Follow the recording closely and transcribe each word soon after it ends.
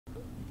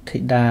thị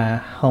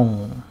đa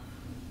hồng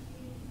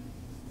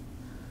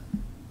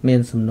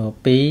miền sầm nô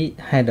pí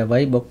hai đợt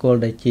vấy bọc cô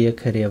đại chia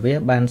khởi địa vế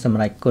ban sầm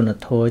lạch cô nợ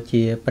thua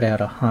chia preo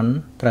rọ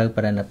hòn trời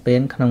preo nợ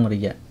bên không rì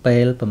dạ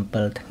pel bầm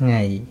pel tháng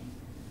ngày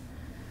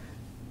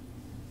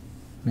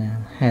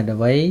hai đợt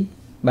vấy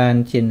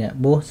ban chia nợ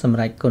búa sầm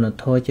lạch cô nợ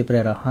thua chia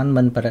preo rọ hòn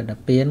mình preo nợ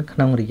bên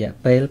không rì dạ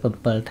pel bầm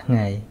pel tháng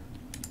ngày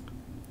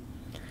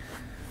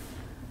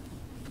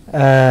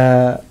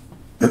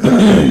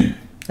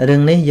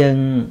rừng này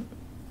dân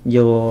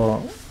vô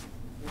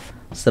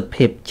sập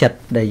hiệp chặt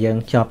để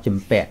dân chọc chùm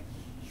bẹt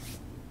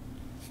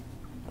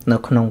nó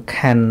không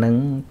khăn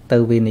nâng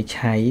từ vì này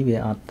cháy vì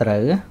ọt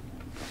trở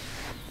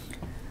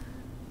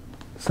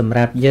sầm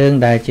rạp dân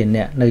đại chuyện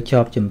nè nơi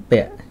chọc chùm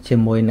bẹt chỉ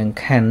mùi nâng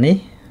khăn ní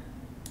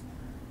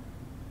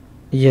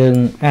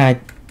dân ai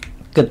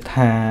cực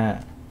thà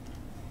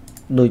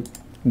đôi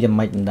dầm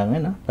mạch đắng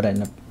ấy nó phải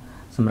là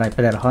sầm rạp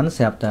phải là hón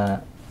xẹp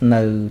là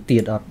nơi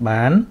tiệt ọt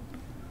bán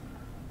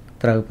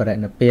trời phải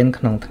là bên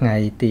không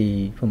ngày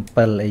thì phẩm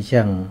pel ấy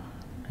chẳng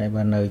hay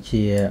và nơi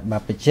chia ba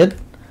bịch chất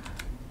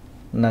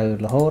nơi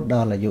là hốt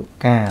đó là dụ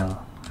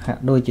cao hạ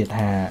đôi chỉ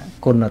thà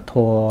côn là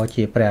thua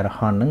chỉ phải là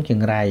hòn nắng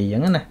chừng rày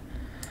giống này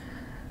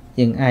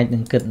nhưng ai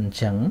đừng cận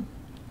chẳng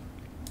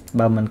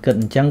bảo mình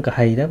cận chẳng cả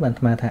hay đó bạn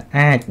mà thà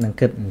ai đừng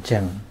cận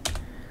chẳng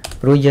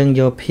rồi dân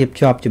vô hiệp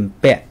chọc chùm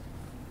bẹ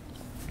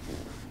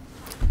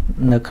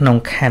nơi không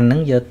khăn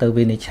nắng giờ từ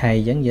vì này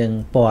chạy giống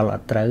dân bò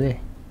lọt tới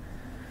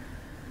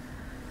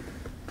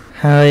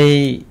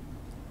hơi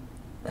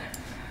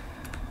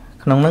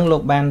không nắng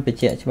lục ban bị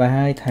chạy cho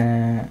hai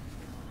thà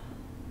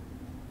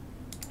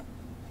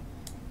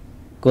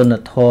côn là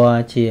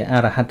thua chỉ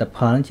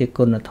arahantapal chỉ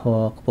côn là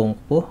thua bùng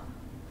bút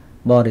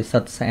body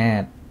sạch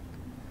sạch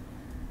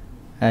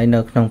ai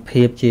nơi trong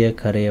phim chia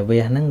khởi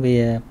về nắng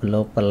về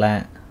lục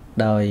bala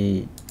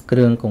đòi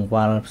kêu cùng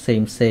vào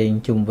xem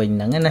chung vinh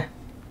nắng ấy nè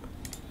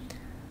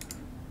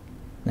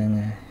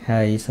nè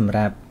hay sầm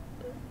rạp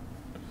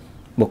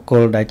bộc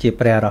cô đại chỉ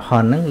preo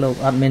hòn nắng lục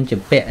admin chụp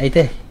bẹ ấy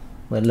thế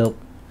với lục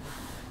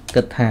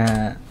cực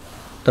thà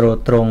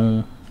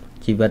trông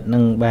chỉ vật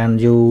nâng ban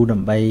du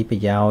đầm bay bị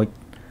giàu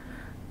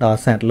đò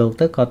sạt lục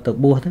tới có tự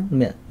bua thế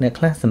mẹ nè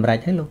class sầm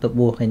rạch hết lục tự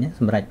bua hay nhé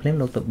sầm rạch lên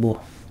lục tự bua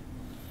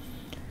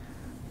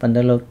phần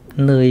đó lục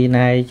nơi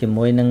này chỉ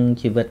môi nâng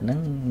chỉ vật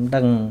nâng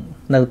đằng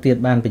đầu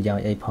tiên ban bị giàu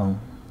ấy phòng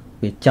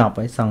bị chọc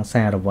ấy song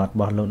xa rồi vọt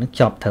bỏ lục nó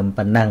chọc thầm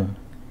phần nâng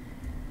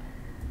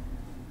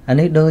anh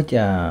ấy đôi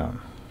chả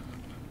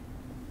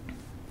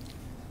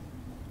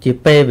chỉ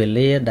p về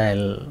lia đại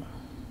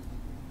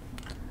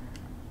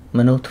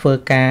mình nuôi phơi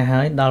ca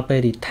hỏi đo p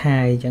đi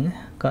thai chẳng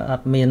có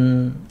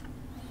admin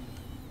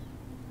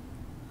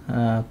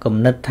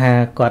cùng nứt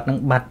tha quạt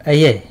năng bật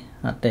ấy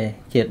để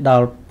chỉ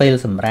đo p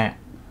sầm rạ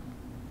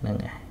nè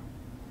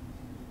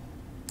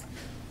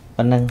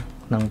và năng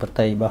bật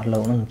tay bỏ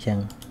lỗ năng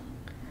chẳng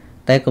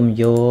tay cùng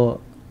vô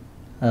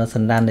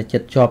sân đan để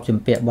chật chọp chùm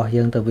bẹ bỏ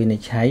dương từ vì này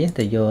cháy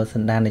thì vô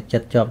sân đan để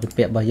chật chọp chùm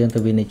bẹ bỏ dương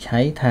từ vì này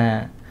cháy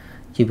tha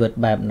chỉ vượt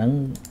bạp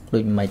nắng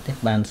đôi mày tới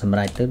bàn sầm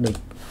rạch tới đôi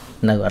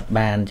nở ọt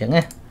bàn chẳng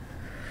á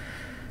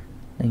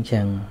nên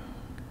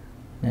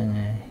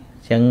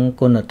chẳng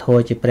con ở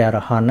thôi chỉ preo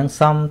hòn nắng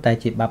xong tại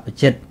chỉ bạp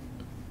chết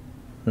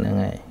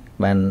này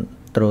bàn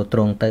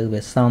trồng tới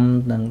về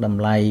xong đang đầm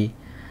lầy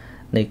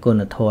này con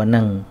ở thôi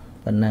nâng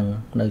và nâng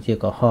nơi chưa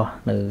có ho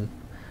nơi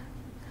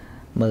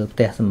mờ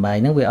tẹt sầm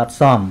bài nắng về ọt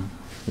xong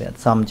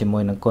chỉ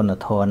môi nâng con ở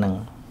thôi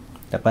nâng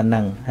แต่ปนั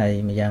งให้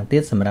มีอย่างติ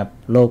ดสำหรับ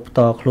โลก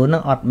ต่อคลุ้น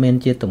อดเมียน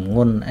จีตุ่ม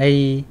งุนไอ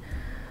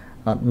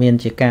อดเมียน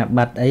จีกา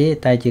บัดไอ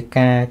แต่จีก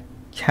า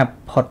ฉับ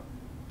พด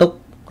ตุก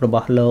ระบ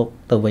บโลก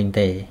ตัววิญเต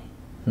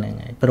นั่นไ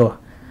งปลัว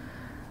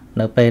เ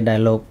นื้อไปได้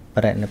โลกปร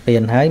ะเด็นเปลี่ย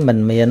นให้มัน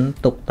เมียน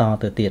ตุกต่อ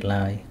ตัวติดเล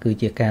ยคือ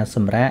จีกาส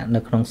ำระใน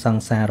ครองสัง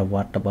สาร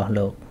วัฏระบบโล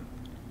ก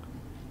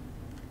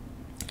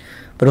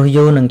ปลัว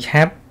ยูหนึ่ง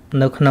ชับใ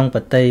นครองป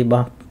ฏิ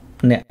บัติ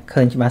เนี่ยเค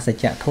ยมาสัจ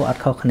จะทั่วอัด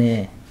เข้าคะแน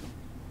น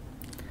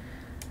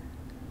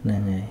นั่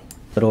นไง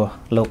ตัว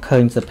โลกเค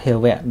ยจะเพล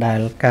แวะได้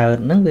การ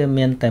นั่งเวียนเ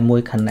มียนแต่มว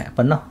ยขนาดป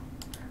นเนาะ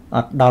อ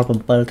ดดอลผม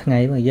เปิลทั้งไง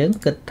มาเยอะ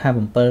กึศท่าผ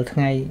มเปิลทั้ง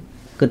ไง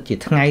กึศจิต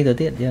ทั้งไงตัว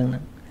ที่เยอะ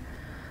นั่น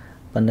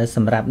ปนได้ส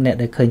ำหรับเนี่ย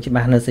ได้เคยจะม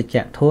าในสัจจ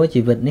ะทั่ว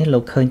ชีวิตนี้โล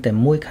กเคยแต่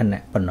มวยขนา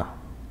ดปนเนาะ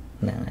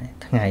นั่นไง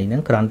ทั้งไงนั่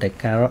งกรอนแต่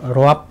การร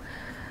อบ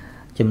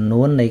จำน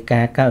วนในก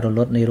ารก้าวร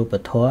ถในรูป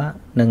ทั่ว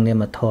นั่งเนี่ย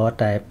มาทั่ว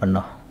แต่ปนเน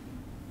าะ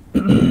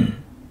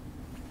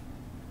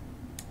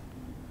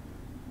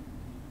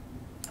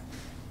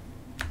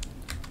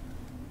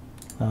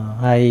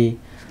hay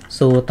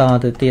số to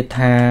từ tiết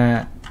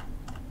tha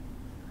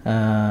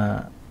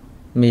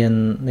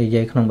miền này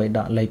dây không bị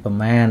đọt lấy bầm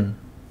man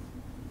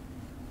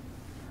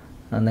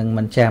nên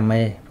mình chạm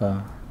ấy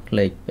và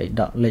lấy bị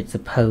đọt lấy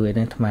sập hơi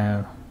nên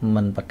mà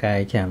mình bạc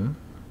cài chạm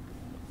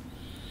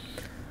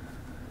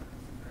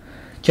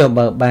cho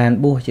bờ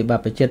bàn bua chỉ bà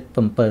phải chết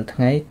bầm bờ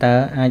tháng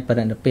ta ai bà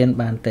được biên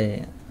bàn tệ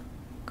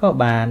có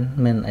bàn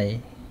mình ấy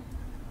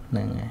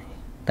này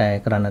แต่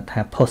กรณีท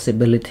า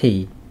possibility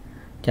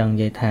จังใ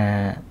จทา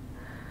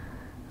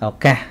เอา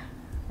กะ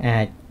อา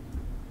จ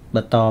บ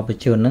ต่อไป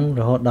จนนั้นเ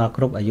ราดอกค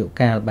รบอายุ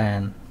กาลบา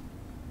น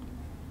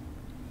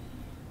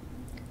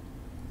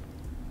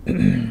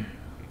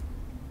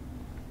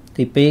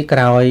ទី2ក្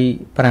រោយ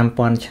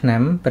 5000 ឆ្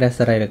នាំព្រះ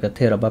សារីរិក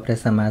ធាតុរបស់ព្រះ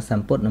សម្មាស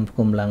ម្ពុទ្ធនឹង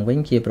គុំឡើងវិញ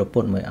ជាព្រះពុ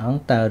ទ្ធមួយអង្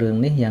គតើរឿង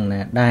នេះយ៉ាង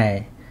ណាដែរ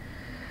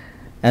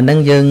អានឹង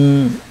យើង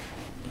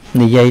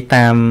និយាយ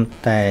តាម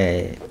តែ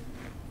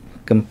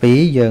គម្ពីរ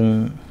យើង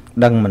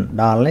ដឹងមិន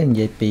ដល់ទេនិ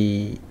យាយពី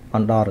អ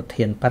ន្តរ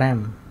ធាន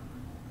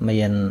5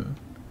មាន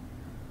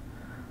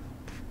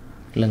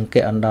លង្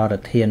កៈអន្តរ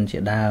ធានជា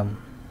ដើម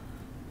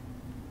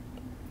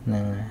ហ្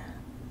នឹង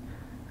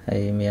ហើ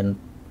យមាន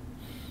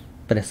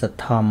ព្រះសទ្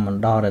ធម្មអ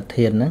ន្តរ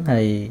ធានហ្នឹង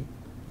ហើយ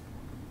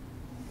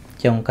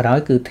ចុងក្រោយ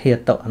គឺធា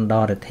តុអន្ត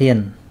រធាន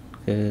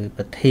គឺ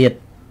ប្រធាត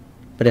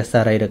ព្រះ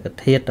សារីរិក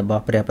ធាតុរប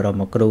ស់ព្រះបរ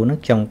មគ្រូហ្នឹង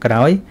ចុងក្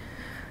រោយ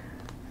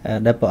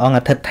ដែលព្រះអង្គអ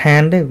ធិដ្ឋា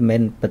នទេមិនមែ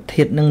នប្រ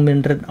ធាតនឹងមាន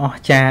រិទ្ធអ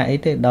ស្ចារ្យអី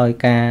ទេដោយ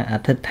ការអ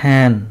ធិដ្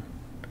ឋាន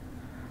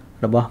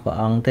របស់ព្រះ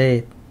អង្គទេ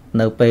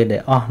នៅពេលដែ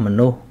លអស់ម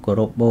នុស្សគោ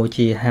រពបូ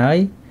ជាហើយ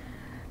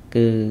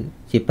គឺ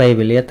ជាពេល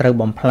វេលាត្រូវ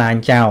បំផ្លាញ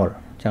ចោល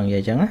ចង់និ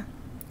យាយអញ្ចឹងណា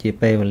ជា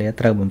ពេលវេលា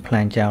ត្រូវបំផ្លា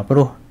ញចោលព្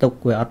រោះទុក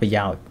វាអត់ប្រ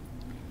យោជន៍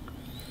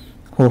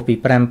ហួសពី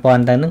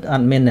 5000 ទៅនឹងអ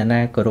ត់មានអ្នកណា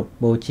គោរព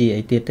បូជា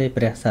អីទៀតទេ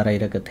ព្រះសារី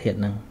រិកធាតុ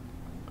ហ្នឹង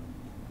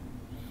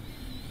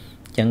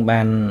អញ្ចឹង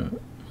បាន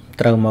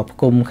ត្រូវមកផ្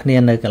គុំគ្នា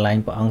នៅកន្លែង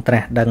ព្រះអង្គត្រា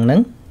ស់ដឹងហ្នឹ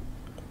ង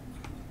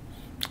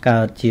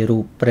កើតជារូ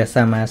បព្រះស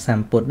ម្មាស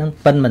ម្ពុទ្ធហ្នឹង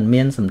ប៉ិនមិន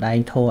មានសម្ដែង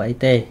ធម៌អី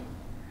ទេ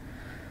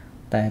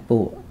តែពួ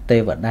កទេ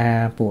វតា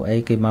ពួកអី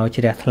គេមក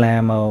ជ្រះថ្លា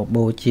មក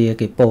បូជា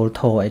គេពោល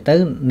ធម៌អីទៅ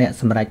អ្នក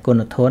សម្រេចគុ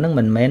ណធម៌ហ្នឹង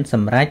មិនមែនស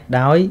ម្រេច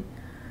ដោយ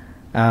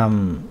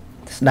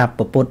ស្ដាប់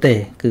ពុទ្ធទេ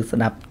គឺស្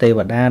ដាប់ទេវ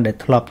តាដែល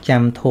ធ្លាប់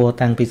ចាំធម៌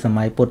តាំងពីស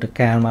ម័យពុទ្ធ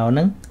កាលមកហ្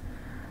នឹង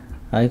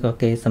ហើយក៏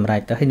គេសម្រេច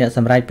ទៅហើយអ្នកស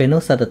ម្រេចពេល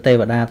នោះសិតតែទេ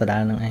វតាដដែ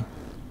លហ្នឹងឯង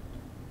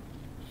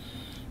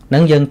នឹ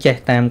ងយើងចេះ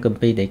តាមគម្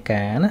ពីរដី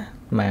កាណា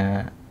មកឲ្យ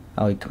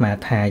អាត្មា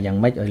ថាយ៉ាង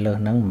ម៉េចឲ្យលើស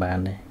ហ្នឹងមិនបាន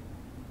ទេ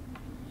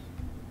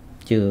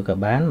ជឿក៏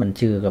បានមិន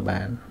ជឿក៏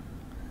បាន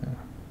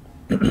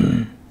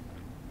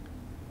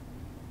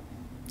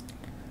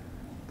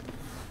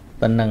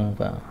ប៉ុណ្ណឹង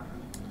បាទ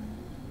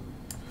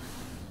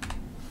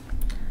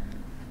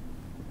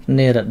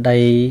និរដី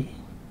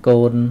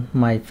កូន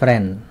my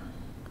friend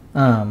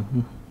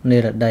និ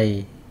រដី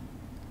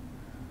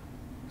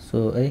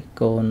សួរអី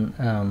កូន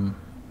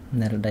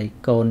និរដី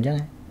កូនអញ្ចឹង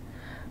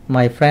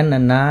My friend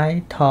and I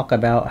talk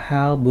about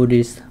how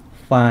Buddhists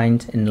find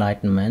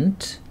enlightenment,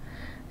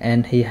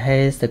 and he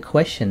has the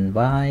question,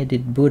 why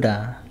did Buddha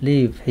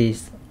leave his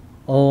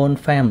own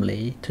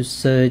family to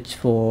search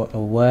for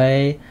a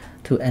way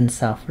to end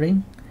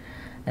suffering?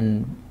 And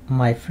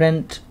my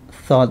friend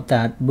thought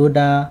that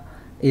Buddha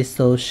is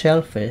so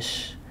selfish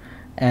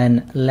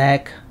and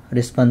lack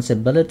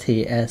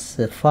responsibility as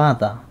a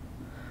father.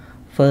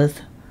 First,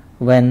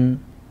 when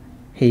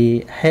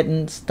he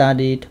hadn't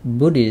studied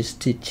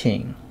Buddhist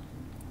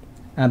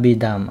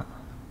teaching,Abhidhamma,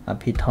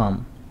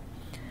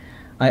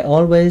 I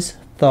always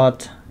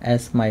thought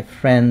as my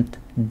friend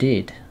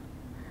did,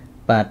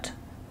 but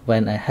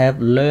when I have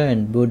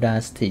learned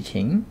Buddha's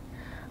teaching,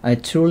 I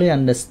truly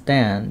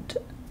understand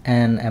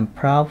and am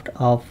proud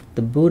of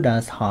the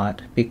Buddha's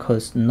heart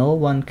because no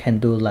one can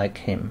do like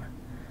him.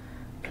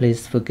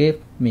 Please forgive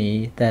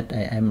me that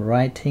I am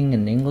writing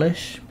in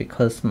English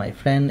because my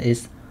friend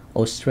is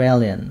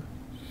Australian,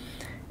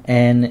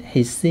 and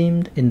he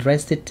seemed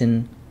interested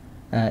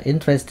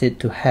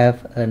to have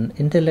an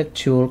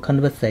intellectual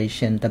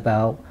conversation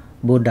about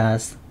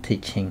Buddha's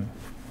teaching.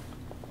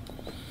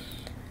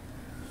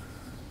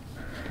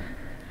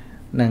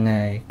 ហ្នឹង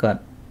ហើយគា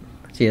ត់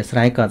ជាស្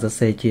រ័យគាត់សរ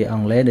សេរជាអ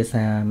ង់គ្លេសដោយ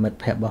សារមិត្ត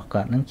ភ័ក្តិរបស់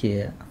គាត់ហ្នឹងជា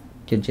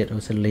ជនជាតិអូ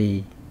ស្ត្រាលី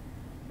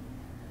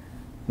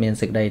មាន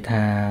សេចក្តី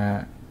ថា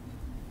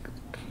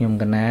ខ្ញុំ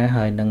កណា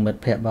ហើយនឹងមិត្ត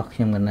ភ័ក្តិរបស់ខ្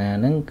ញុំកណា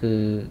ហ្នឹងគឺ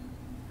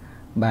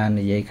បាន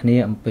និយាយគ្នា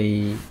អំពី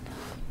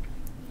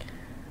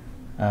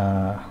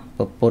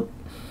ពុទ្ធ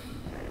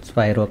ស្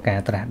វែងរកការ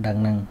ត្រាស់ដឹង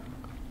ហ្នឹង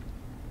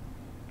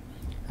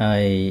ហើ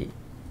យ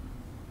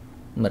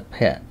មិត្ត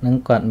ភ័ក្តិហ្នឹង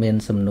គាត់មាន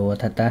សំណួរ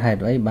ថាតើហេ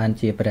តុអីបាន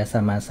ជាព្រះស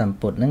ម្មាសម្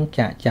ពុទ្ធហ្នឹង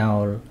ចាក់ចោ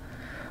ល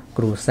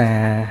គ្រួសា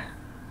រ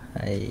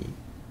ហើយ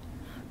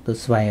ទៅ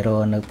ស្វែងរ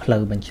កនៅផ្លូ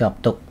វបញ្ចប់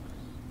ទុក្ខ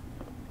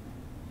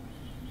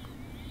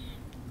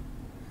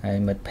ហើយ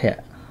មិត្តភ័ក្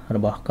តិរ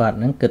បស់គាត់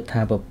ហ្នឹងគិត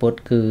ថាពុទ្ធ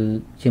គឺ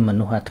ជាម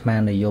នុស្សអាត្មា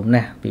និយម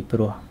ណាស់ពីព្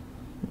រោះ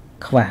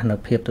ខ្វះនៅ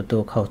ភាពទទួ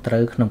លខុសត្រូ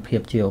វក្នុងភា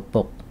ពជាឪ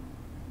ពុក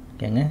អ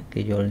ញ្ចឹងណា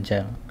គេយល់អញ្ចឹ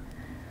ង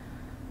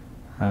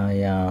ហើ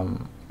យ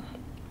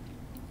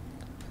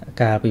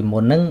កាលពីមុ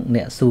នហ្នឹង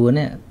អ្នកសួរ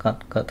នេះគា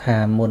ត់ថា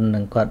មុននឹ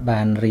ងគាត់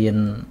បានរៀន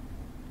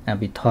អ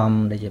ភិធម្ម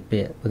ដែលជា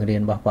ពាក្យបង្រៀ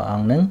នរបស់ព្រះអ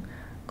ង្គហ្នឹង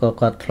ក៏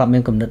គាត់ធ្លាប់មា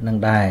នគំនិតនឹង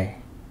ដែរ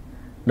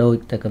ដូច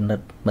តែគំនិត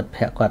មិត្ត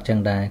ភ័ក្តិគាត់ចឹង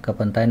ដែរក៏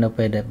ប៉ុន្តែនៅ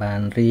ពេលដែលបាន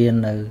រៀន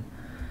នៅ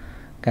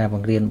ការប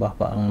ង្រៀនរបស់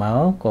ព្រះអង្គមក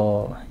ក៏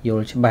យ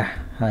ល់ច្បាស់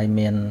ហើយ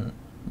មាន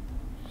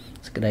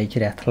សេចក្តី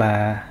ជ្រះថ្លា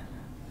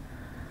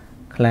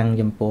ខ្លាំង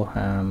ចំពោះ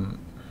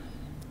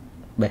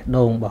បេះ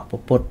ដូងរបស់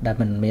ពុទ្ធដែល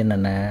មិនមាននរ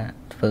ណា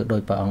ធ្វើដោ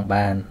យព្រះអង្គ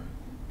បាន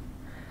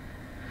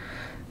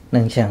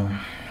នឹងចឹង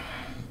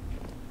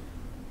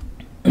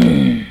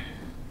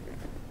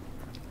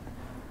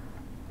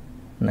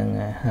នឹង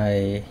ហើយ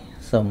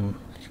សូម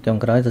trong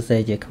cái đó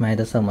sẽ chỉ khai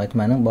tới sau mấy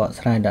tháng nó bỏ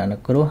sai đã nó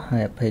cướp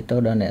hay phải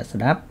tôi đó nè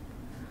đáp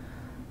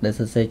để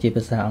sẽ chỉ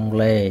phải sao ông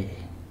lê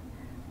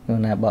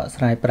nhưng là bỏ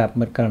sai bập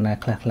mất cái này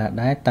khạc là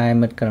đái tai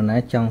mất cái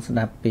này trong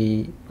đáp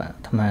bị bạn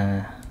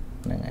mà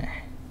này.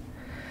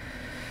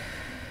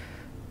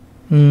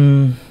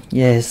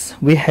 Yes,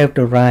 we have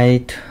the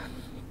right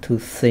to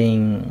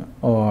think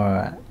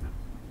or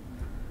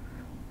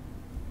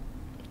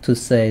to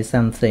say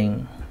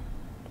something,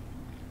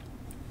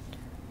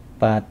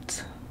 but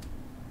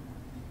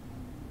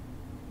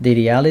the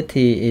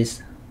reality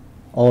is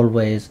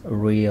always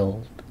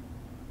real.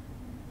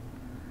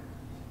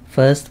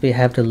 First, we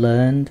have to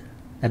learn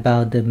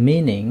about the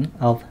meaning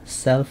of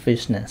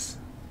selfishness.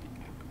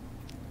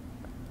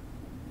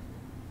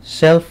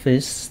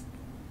 Selfish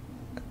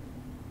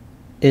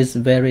is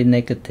very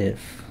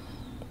negative.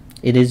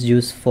 It is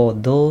used for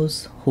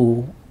those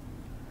who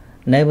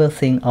never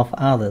think of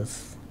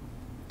others.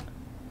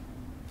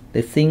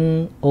 They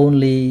think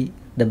only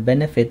the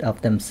benefit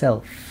of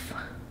themselves.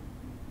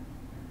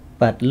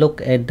 But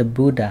look at the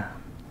Buddha.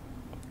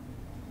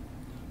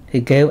 He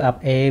gave up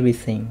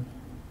everything,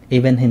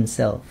 even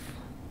himself.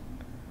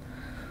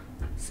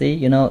 See,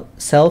 you know,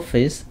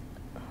 selfish,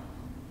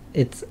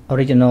 it's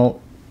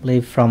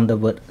originally from the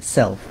word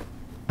self,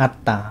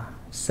 atta,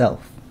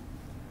 self.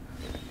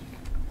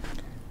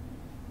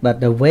 But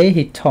the way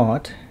he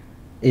taught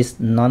is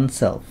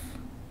non-self.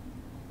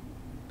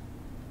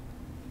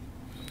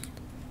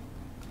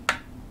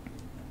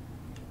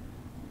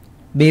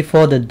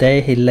 Before the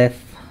day he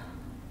left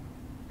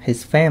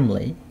his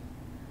family,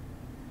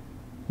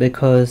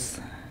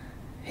 because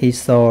he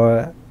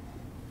saw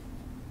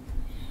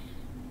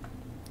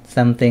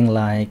something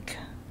like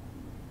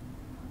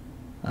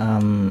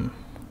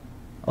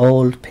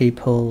old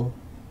people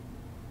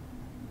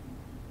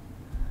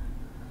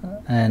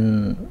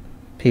and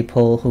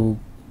people who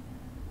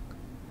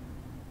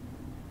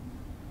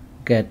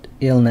get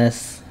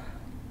illness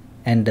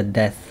and the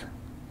death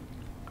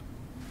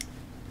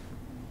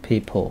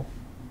people,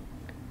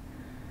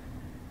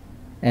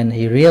 and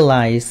he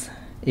realized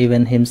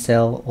even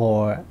himself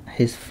or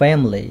his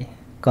family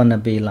gonna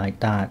be like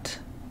that.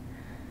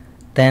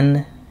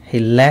 Then he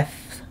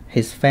left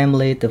his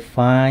family to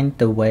find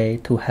the way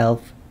to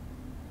help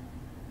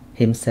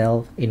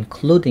himself,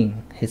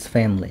 including his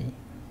family,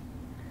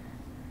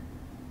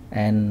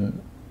 and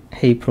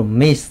he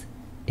promised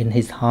in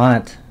his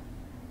heart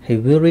he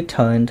will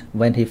return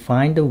when he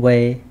find a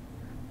way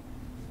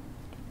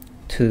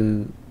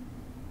to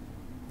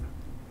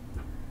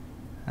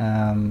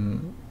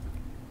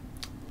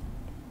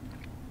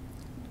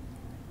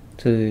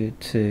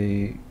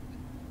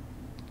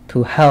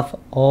help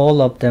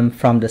all of them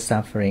from the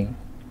suffering.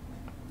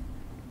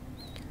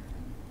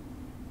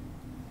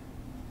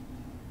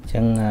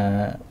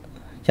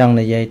 Chẳng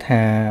là dây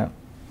tha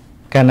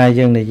cái này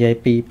dương là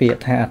dây bị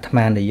tha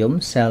atman để giống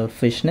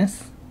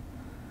selfishness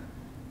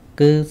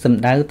cứ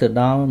sầm đau từ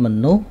đó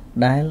mình nút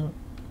đái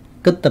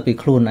cứ tập bị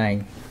khuôn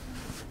ảnh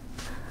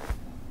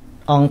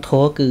ông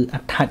thố cứ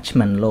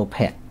attachment low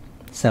pet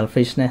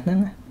selfishness đó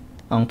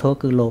ông thố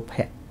cứ low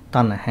pet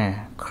tòn là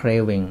hà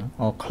craving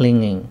or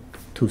clinging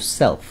to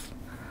self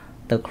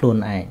từ khuôn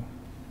ảnh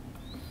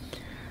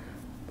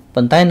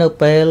phần tay nộp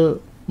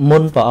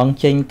môn vợ ông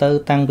chênh tới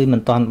tăng vì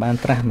mình toàn bàn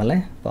tra mà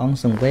lấy vợ ông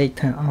sừng vây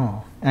tha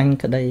anh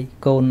cái đây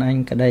côn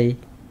anh cái đây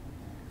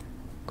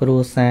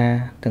cô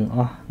xa từng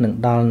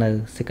nâng đo nờ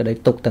sẽ cái đấy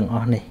tục từng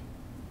này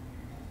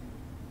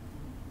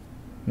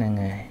nè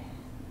ngày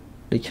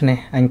được chứ nè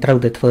anh trâu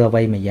từ thưa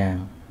vay mà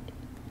vàng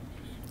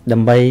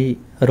đầm bay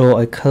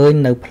rồi khơi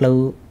nấu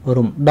plau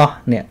rùm đo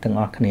nè từng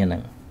cái này nè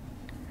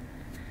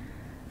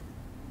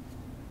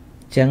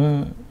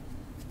chẳng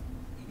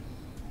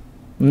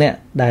nè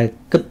đại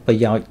kích bởi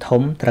dõi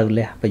thống trâu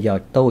lẹ bởi dõi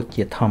tôi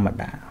chỉ thom mà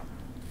đã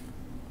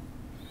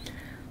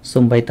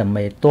xung bay tầm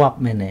mê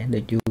toạp mê nè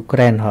để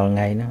Ukraine họ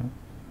ngày nữa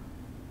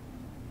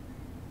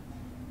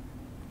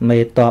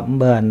mê toạp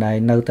bờ này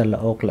nâu tờ là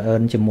ốc là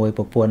ơn cho mùi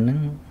bộ buồn nữa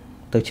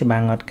tôi chứ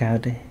ba ngọt cao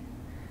đây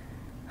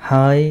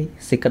hơi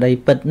xịt cái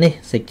đây bật ní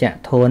xịt chạ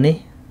thua ní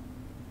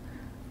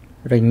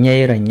rồi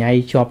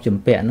nhây chọp chùm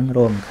bẹ nó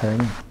rồi khởi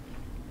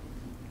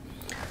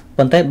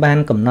còn tới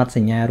ban cầm nọt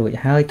xì nhà rồi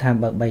hơi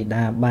tham bờ bày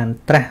đà ban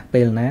tra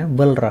bèl ná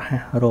vâng rồi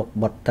ha rột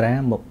bọt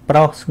tra một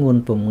pro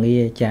nguồn vùng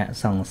nghe chạ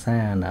sòng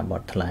xa là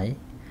bọt lấy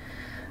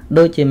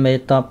đôi chị mê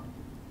top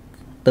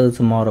từ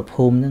mò rập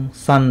hôm nhưng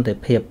son để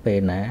phiệp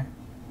về ná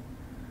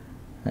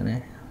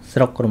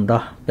sọc cầm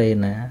đo về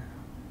ná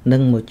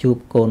nâng một chụp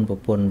côn vào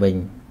buồn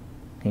bình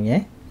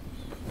nhé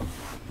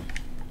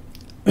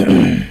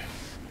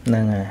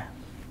nâng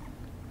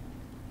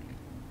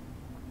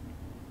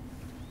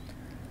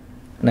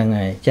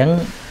ngày chẳng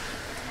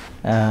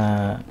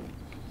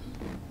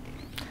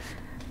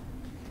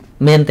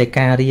miền tây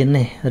ca riêng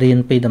này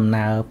riêng pi đầm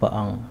nào vợ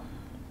ông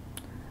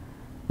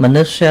mình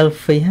nước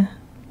selfie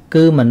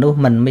cứ mình nuôi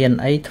mình miền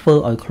ấy thưa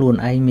ở khuôn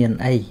ấy miền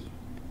ấy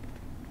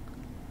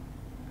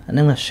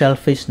nên là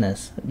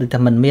selfishness để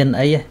thằng mình miền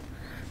ấy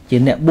chỉ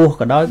nè buộc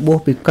cái đó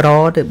buộc bị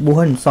cro để buộc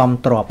hình xòm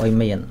trọp ở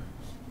miền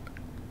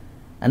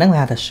anh nói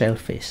là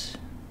selfish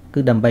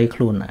cứ đầm bay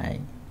luôn này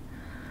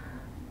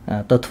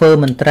tôi thơ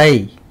mình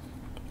tray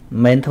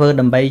men thơ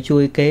đầm bay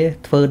chui kế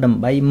thơ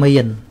đầm bay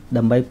miền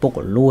đầm bay bục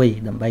lui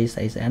đầm bay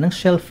xảy ra nó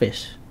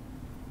selfish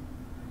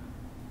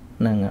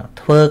nè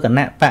thơ cả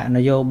nạ bạn nó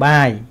vô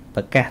bài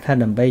và cả thằng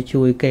đầm bay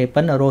chui kế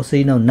vẫn ở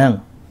rosi nào nâng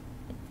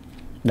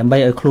đầm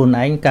bay ở khuôn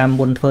anh cam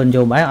buôn phơn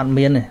vô bài ăn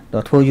miên này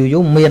rồi thơ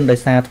vô miên đời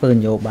xa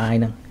phơn vô bài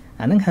nè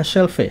nó ha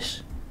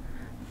selfish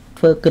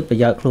thơ cứt bây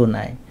giờ khuôn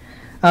này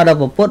ở đâu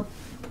một phút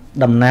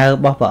đầm nào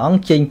bỏ vào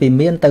ống chinh vì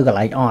miên từ cả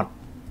lại ọt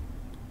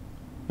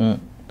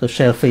tôi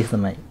selfish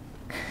rồi mày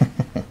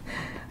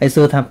ai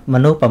xưa thằng mà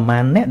nóประมา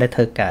ณ nét để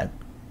thơ cả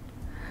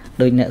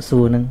đôi nè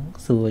xua nâng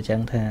xua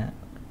chẳng thà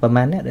ประม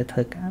าณ nét để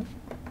thơ cả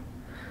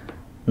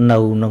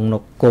nâu nông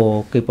nọc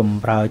cô cái bầm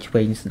rau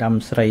chơi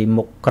đâm sấy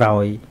một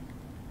còi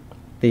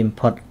tìm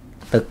phật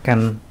từ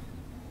căn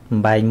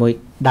bài môi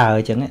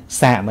đào chẳng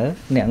xạ mới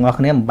nè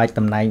ngọt nè một bạch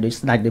tầm này đối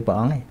đạch đối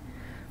bỏ này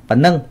và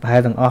nâng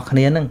hai thằng ngọt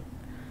nè nâng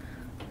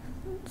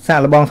xạ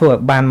là bong thôi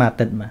ban mà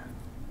tịnh mà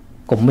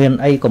cùng miền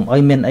ấy cùng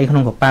ơi miền ấy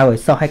không có bao rồi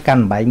sao hay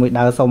căn bài môi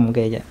đào xong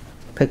kia vậy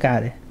thơ ca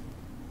đấy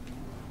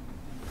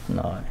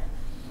rồi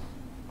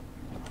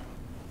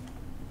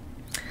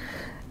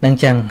nâng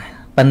chẳng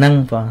phần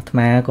nâng và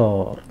mà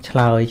có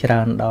chloi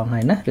tràn đòn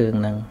này nè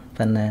đường nâng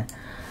phần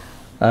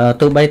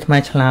tôi bay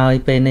mai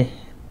chloi bên này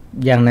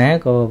dạng ná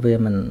có về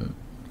mình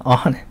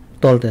này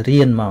tôi từ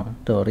riêng mà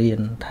tôi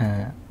riêng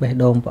thà bê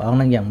đôn của ông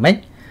đang dạng mấy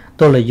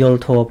tôi là vô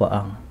thua của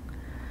ông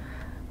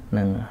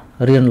nâng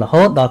riêng là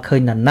hốt đó khơi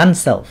là non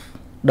self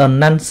đòn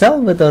non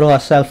self với tôi rồi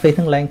selfie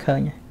thằng lên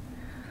khơi nhé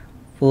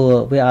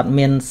vừa về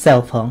admin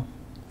self không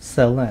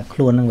self là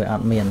luôn đang về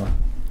admin mà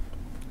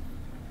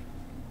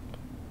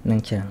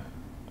nâng chẳng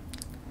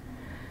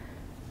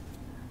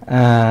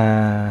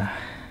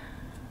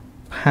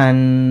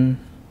pan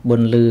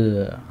buồn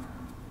lừa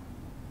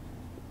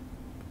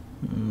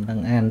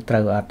đang ăn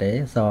trâu ở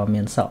đấy do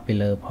miền sọ bị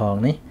lừa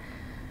phong đấy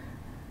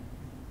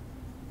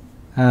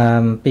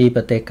pi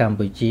bờ tây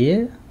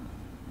Campuchia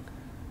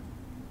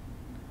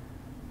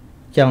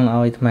trong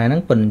oi mà nó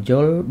bình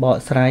dối bỏ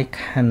sai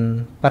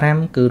khăn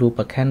pram cứ rùa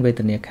bạc khăn về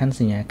tình yêu khăn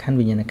sinh nhà khăn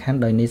vì nhà khăn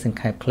đời ní sinh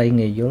khai play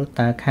nghề dối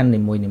ta khăn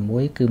niềm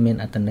muối cứ miền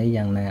ở tận đây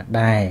dạng là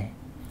đài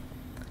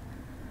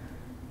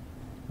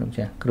đúng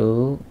chưa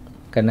cứ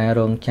cái nào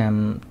rong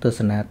chăm tôi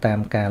sẽ na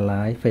tam cả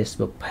lái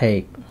Facebook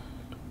page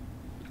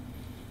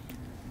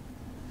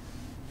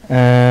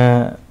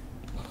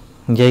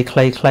dây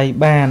clay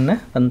ban á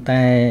bàn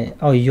tay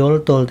oi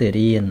dối tôi thì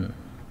riêng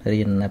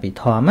là bị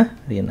thom á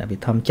riêng là bị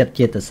thom chặt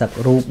chia từ sạc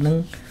rụp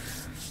nâng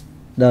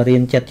đờ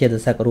riêng chặt chia từ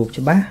sạc rụp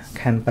cho bá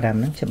khăn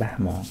pram nâng cho bá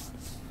mỏ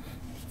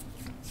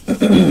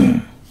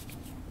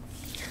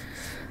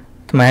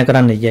mà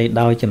cái này dây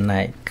đôi chùm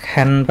này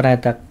khăn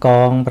prata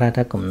con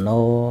prata cầm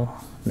nô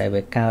để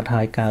về cao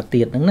thoi cao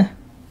tiệt nâng nè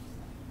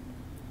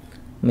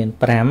miền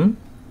pram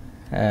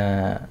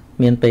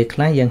miền tây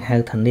khác dân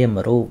hai thành niệm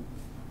mà rụp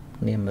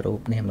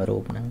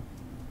nâng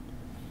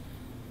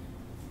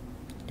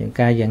những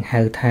cái dân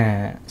hai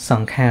thà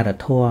song kha là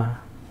thua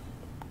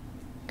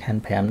khăn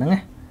phèm nâng á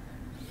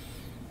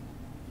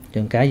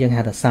những cái dân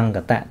hai là song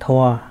cả tạ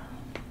thua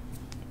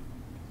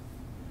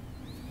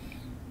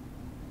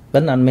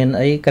vẫn ăn men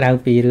ấy cao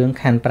vì rương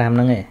khăn pram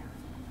nâng ấy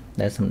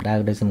để sầm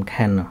đau để sầm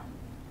khăn nó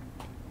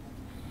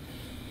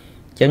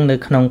chân được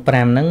nông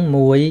pram nâng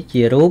muối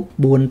chỉ rúp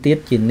buôn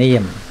tiết chỉ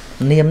niềm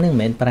nâng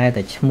mến prai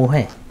tại mua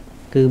hay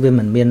cứ về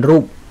mình miền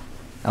rúp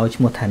ao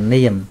một thành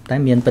niềm tại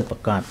miền bật bạc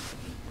cọt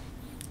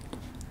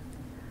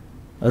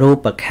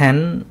rúp bạc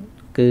khăn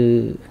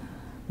cứ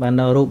ban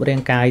đầu rúp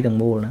đen cay từng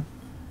mùa nữa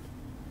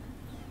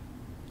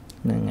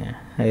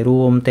hay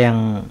rùm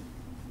tiền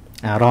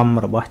rom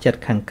rồi bỏ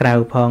chất khăn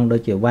cào phong đôi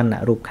chiều văn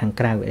là rụp khăn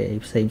cào để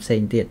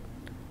xem tiệt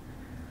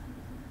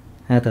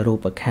hay là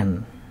rụp bậc khăn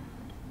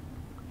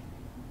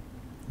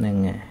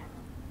nè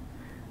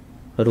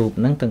rụp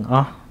nắng từng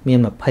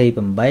miền mà pay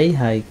bầm bấy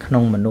hay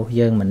không mà nuôi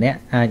dân mà nét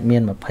ai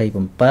miền mà pay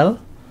bầm pớ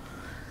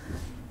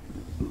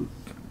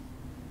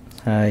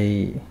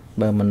hay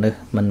bờ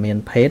mình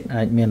miền phết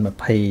ai miền mà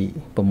pay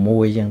bầm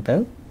môi dân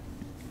tới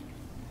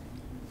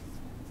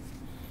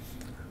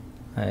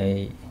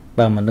hay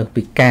và mình được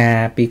bị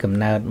ca bị cầm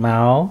nợ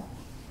máu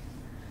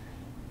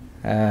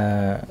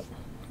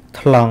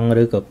thòng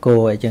rồi có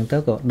cô ở chân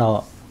tới có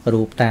đọ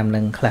rụp tam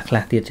nâng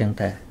khạc tiệt chân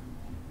tới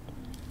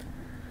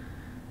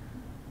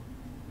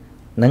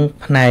nâng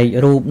này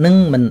rụp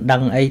nâng mình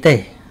đăng ấy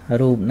tê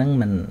rụp nâng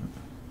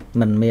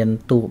mình miền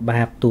tụ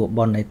bạp tụ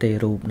bọn ấy tê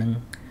rụp nâng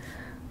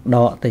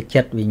đọ tê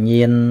chất vì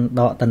nhiên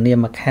đọ tần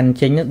niệm mà khăn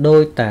chính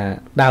đôi ta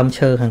đam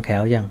chơi hàng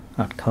khéo rằng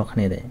ọt khó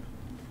này đấy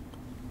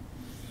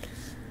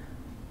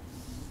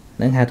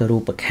nâng hai tờ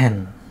rụp bậc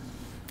khăn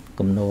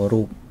cùng nô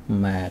rụp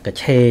mà cái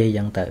chê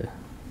dân tử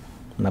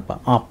mà bỏ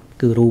ọp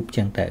cứ rụp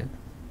dân tử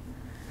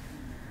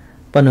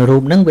còn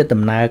rụp nâng về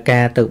tầm nào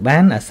ca tự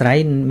bán ở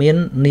sấy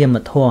miến niêm mà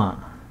thua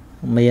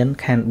miến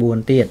khăn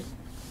buồn tiệt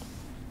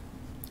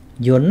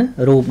dồn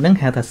rụp nâng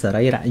hai tờ sở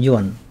ấy đã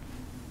dồn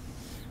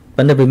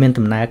vấn đề về miền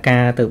tầm nào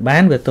ca tự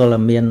bán về tôi là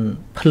miền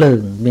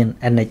phường miền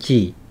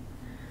energy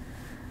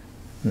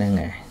nâng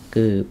này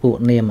គឺពួក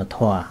នាមធ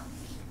ម៌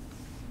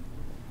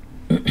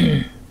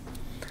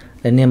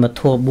តែនាម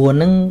ធម៌4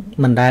ហ្នឹង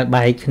មិនដែល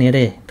បែកគ្នា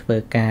ទេធ្វើ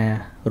ការ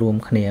រួម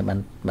គ្នា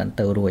បាន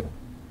ទៅរួច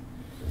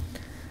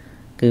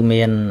គឺ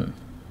មាន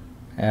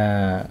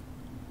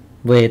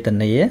វេទ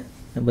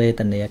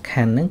នាខ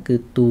ណ្ឌហ្នឹងគឺ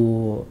តួ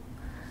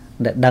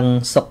ដែលដឹង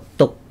សុខ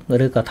ទុក្ខ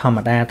ឬក៏ធម្ម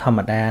តា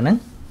ហ្នឹង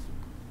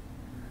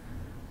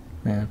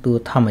តួ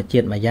ធម្មជា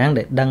តិមួយយ៉ាង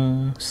ដែលដឹង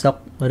សុខ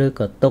ឬ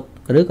ក៏ទុក្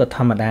ខឬក៏ធ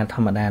ម្ម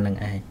តានឹង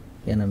ឯង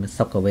គេហៅ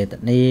សុខវេទ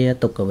នា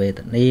ទុក្ខវេទ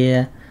នា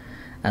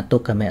អទុ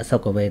ក្ខមសុ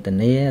ខវេទ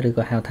នាឬ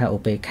ក៏ហៅថាឧ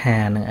បេក្ខា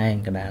នឹងឯង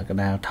ក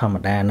ដាលធម្ម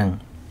តាហ្នឹង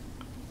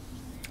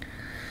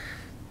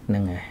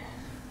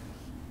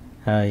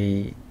ហើយ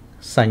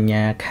សញ្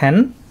ញាខណ្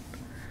ឌ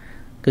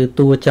គឺ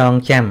តួចង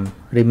ចាំ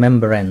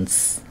remembrance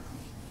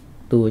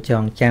តួច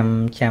ង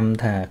ចាំ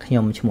ថាខ្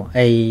ញុំឈ្មោះ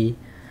អី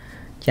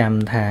ចាំ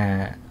ថា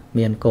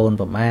មានកូន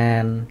ប្រមា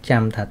ណ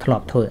ចាំថាធ្លា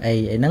ប់ធ្វើអី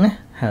ហ្នឹង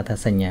ហៅថា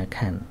សញ្ញាខ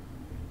ណ្ឌ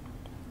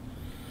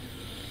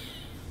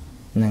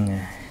ហ្នឹង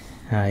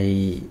ហើយ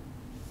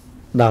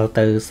ដល់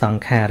ទៅស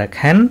ង្ខារ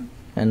ខណ្ឌ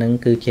អាហ្នឹង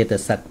គឺចេត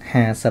សិក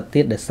50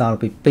ទៀតដែលសល់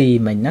ពី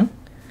2មិញហ្នឹង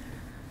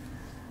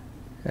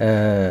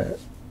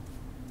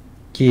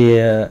ជា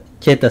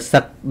ចេតសិ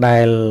កដែ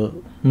ល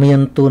មាន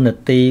តួនា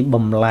ទី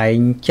បំលែង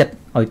ចិត្ត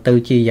ឲ្យទៅ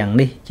ជាយ៉ាង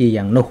នេះជា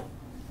យ៉ាងនោះ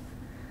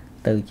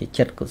ទៅជា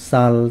ចិត្តកុស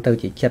លទៅ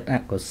ជាចិត្តអ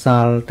កុស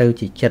លទៅ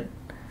ជាចិត្ត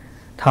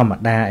ធម្ម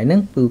តាអីហ្នឹ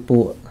ងគឺពួ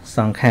កស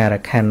ង្ខារ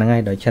ខណ្ឌហ្នឹងហើ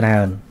យដល់ច្រើ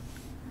ន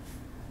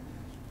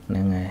ហ្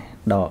នឹងហើយ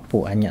ដកពួ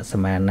កអញ្ញស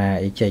មាណា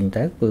អីចេញ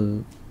ទៅគឺ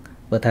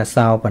បើថា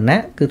សោប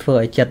ណៈគឺធ្វើ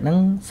ឲ្យចិត្តហ្នឹង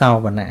សោ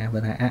បណៈបើ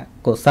ថាអ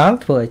កុសល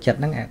ធ្វើឲ្យចិត្ត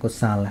ហ្នឹងអកុ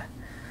សល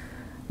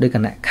ដូចគ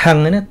ណៈខឹង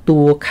ណា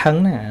តួខឹង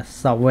ណា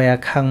សវែ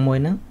ខឹងមួយ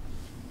ហ្នឹង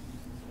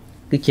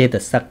គឺចេត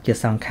សិកជា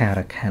សង្ខារ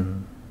ខណ្ឌ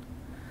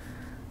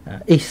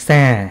អ៊ី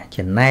សា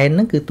ចំណែនហ្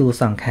នឹងគឺតួ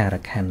សង្ខារ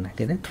ខណ្ឌ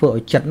គេថាធ្វើ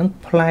ឲ្យចិត្តហ្នឹង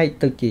ប្លែក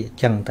ទៅជា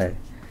ចឹងទៅ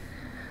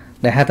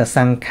ដែលហៅថាស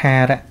ង្ខា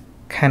រ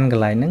ខណ្ឌក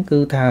ន្លែងហ្នឹងគឺ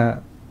ថា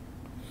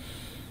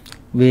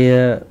វា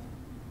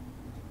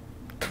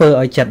ធ្វើ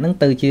ឲ្យចិត្តហ្នឹង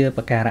ទៅជាប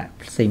ការៈ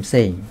ផ្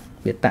សេង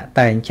វាតាក់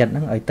តែងចិត្តហ្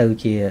នឹងឲ្យទៅ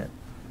ជា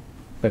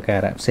បកា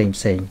រៈផ្សេង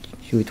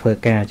ជួយធ្វើ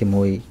ការជា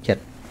មួយចិត្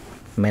ត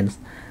មិន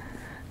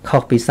ខុ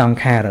សពីសង្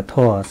ខារធ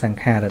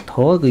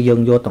ម៌គឺយើ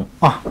ងយកទាំង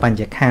អស់បញ្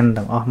ចខណ្ឌ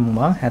ទាំងអស់ម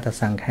កហៅថា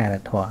សង្ខារ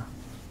ធម៌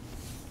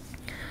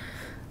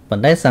ប៉ុ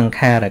ន្តែសង្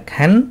ខារខ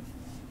ណ្ឌ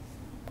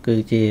គឺ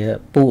ជា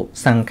ពួក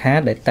សង្ខារ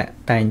ដែលតាក់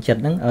តែងចិត្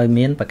តហ្នឹងឲ្យ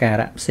មានបកា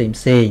រៈផ្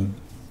សេង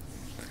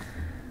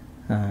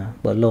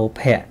បើលោ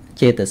ភៈ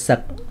ចេតសិក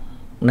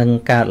នឹង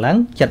កើតឡើង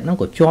ចិត្តហ្នឹង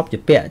ក៏ជាប់ជា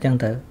ពាក់អញ្ចឹង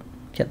ទៅ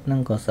ចិត្តហ្នឹង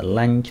ក៏ស្រ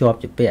ឡាញ់ជាប់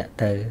ជាពាក់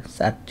ទៅ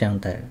ស្អិតអញ្ចឹង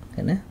ទៅ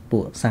ឃើញណាពួ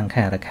កសង្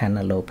ខារខណ្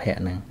ឌលោភៈ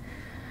ហ្នឹង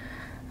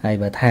ហើយ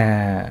បើថា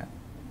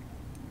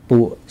ពួ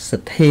កស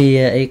ទ្ធា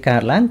អីកើ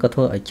តឡើងក៏ធ្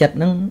វើឲ្យចិត្ត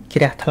ហ្នឹងជ្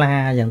រះថ្លា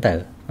អញ្ចឹងទៅ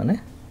ណា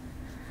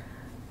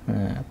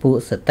ពួក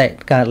សតិ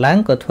កើតឡើង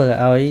ក៏ធ្វើ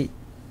ឲ្យ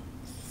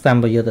ស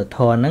ម្បយុទ្ធធ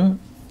ម៌ហ្នឹង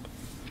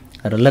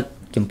រលឹក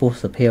ចំពោះ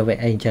សភាវៈ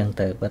អីអញ្ចឹង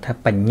ទៅបើថា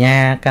បញ្ញា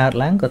កើត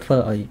ឡើងក៏ធ្វើ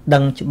ឲ្យដឹ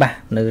ងច្បាស់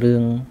នៅរឿ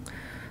ង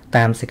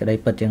តាមសេចក្តី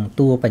ពិតយ៉ាង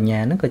តួបញ្ញា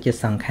ហ្នឹងក៏ជា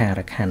សង្ខារ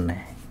ខណ្ឌដែ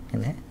រឃើញ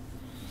ទេ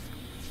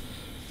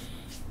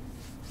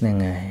ហ្នឹង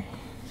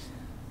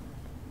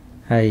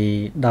ហើយ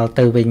ដល់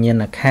ទៅវិញ្ញា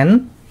ណខណ្ឌ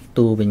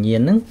តួវិញ្ញា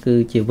ណហ្នឹងគឺ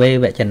ជាវេ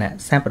វចនៈ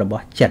សព្ទរប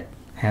ស់ចិត្ត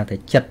ហៅថា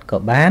ចិត្តក៏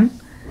បាន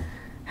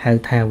ហៅ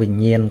ថាវិ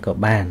ញ្ញាណក៏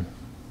បាន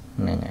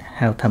ហ្នឹង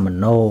ហៅថាម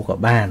โนក៏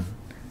បាន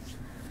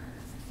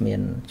មា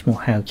នឈ្មោះ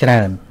ហៅច្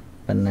រើន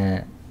ប៉ុន្តែ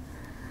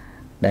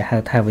ដែលហៅ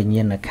ថាវិញ្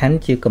ញាណខណ្ឌ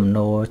ជាគំ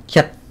នោ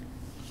ចិត្ត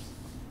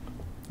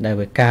ដែល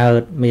វាកើ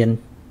តមាន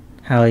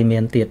ហើយមា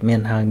នទៀតមា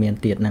នហើយមាន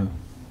ទៀតហ្នឹង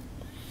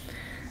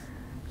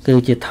គឺ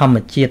ជាធម្ម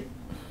ជាតិ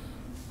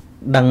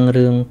ដឹង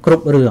រឿងគ្រ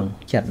ប់រឿង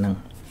ចិត្តហ្នឹង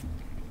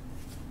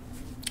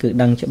គឺ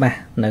ដឹងច្បាស់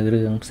នៅ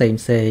រឿងផ្សេ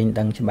ង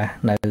ដឹងច្បាស់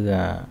នៅ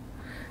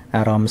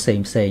អារម្មណ៍ផ្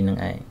សេងហ្នឹង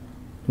ឯង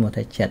មក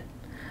តែចិត្ត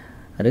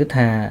ឬ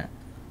ថា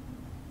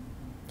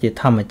ជា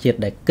ធម្មជាតិ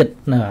ដែលគិត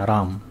នៅអារ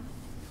ម្មណ៍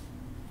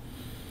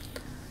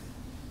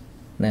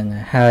ហ្នឹង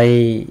ហើយ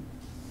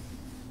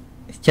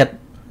ចិត្ត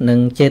និង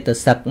ចេត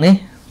សិកនេះ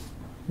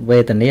វេ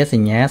ទនាស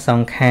ញ្ញាស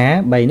ង្ខារ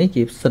3នេះ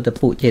ជាសិទ្ធិ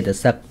ពួកចេត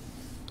សិក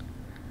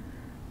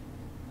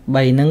3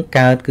ហ្នឹង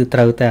កើតគឺត្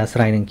រូវតែអាស្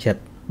រ័យនឹងចិត្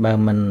តបើ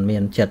មិនមា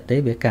នចិត្តទេ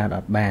វាកើតអ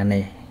ត់បាន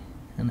ទេ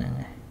ហ្នឹង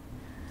ហើយ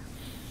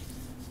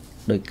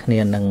ដូចគ្នា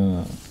នឹង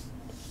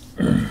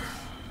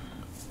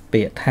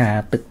ពាក្យថា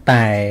ទឹក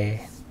តែ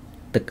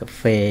ទឹកកា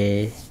ហ្វេ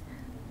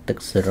ទឹក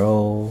សេរ៉ូ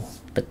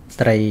ទឹក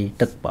ត្រី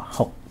ទឹកប្រ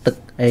ហុកទឹក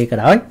អីក៏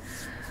ដោយ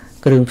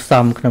គ្រឿងផ្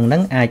សំក្នុងហ្នឹ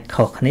ងអាច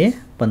ខុសគ្នា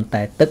ប៉ុន្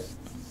តែទឹក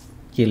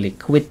ជា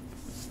liquid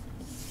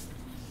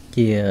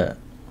ជា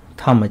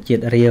ធម្មជា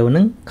តិរាវហ្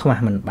នឹងខ្វះ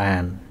មិនបា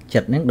នចិ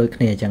ត្តហ្នឹងដូចគ្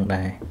នាអញ្ចឹង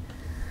ដែរ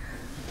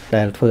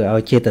ដែលធ្វើឲ្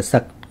យចេតសិ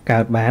កកើ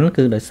តបាន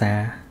គឺដោយសារ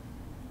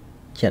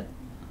ចិត្ត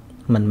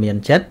មិនមាន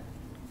ចិត្ត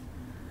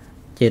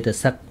ចេត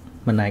សិក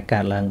មិនអាចកើ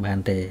តឡើងបាន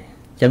ទេ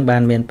អញ្ចឹងបា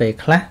នមានពេល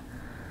ខ្លះ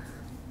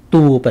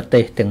តួប្រ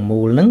ទេសទាំង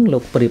មូលហ្នឹងលោ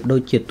កប្រៀបដូ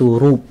ចជាតួ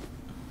រូប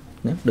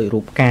ណាដូចរូ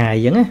បកាយអ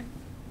ញ្ចឹងណា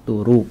តួ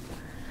រូប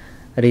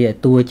រីឯ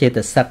តួចេត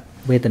សិក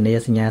វេទនា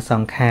សញ្ញាស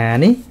ង្ខារ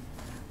នេះ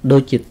ដូ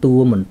ចជាតួ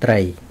មន្ត្រី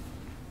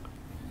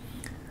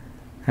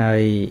ហើ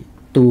យ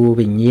តួ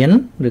វិញ្ញាណ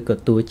ឬក៏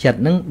តួចិត្ត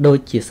ហ្នឹងដូច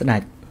ជាស្ដេ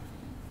ច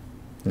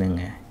ហ្នឹង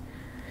ហើយ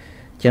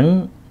អញ្ចឹង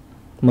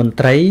មន្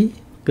ត្រី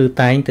គឺ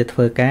តែងតែធ្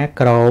វើការ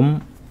ក្រោម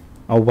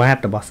ឱវាទ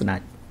របស់ស្ដេ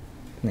ច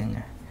ហ្នឹង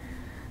ហើយ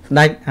ស្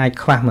ដេចអាច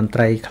ខ្វះមន្ត្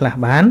រីខ្លះ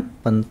បាន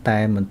ប៉ុន្តែ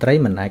មន្ត្រី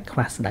មិនអាចខ្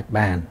វះស្ដេច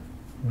បាន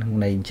នឹង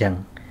ន័យអញ្ចឹង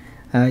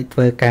ហើយធ្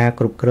វើការ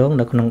គ្រប់គ្រង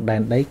នៅក្នុងដែ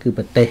នដីគឺ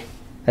ប្រទេស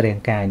រាង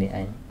កាយនេះ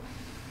ឯង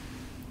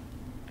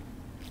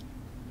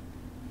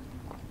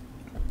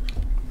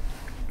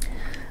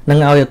នឹង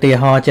ឲ្យឧទា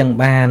ហរណ៍ចឹង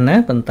បានណា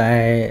ប៉ុន្តែ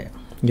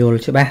យល់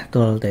ច្បាស់ទ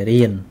ល់តែ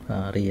រៀន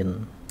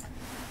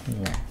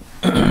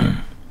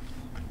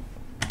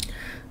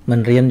មិន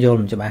រៀនយល់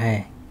មិនច្បាស់ទេ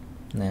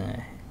ហ្នឹងហើ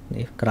យ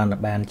នេះគ្រាន់តែ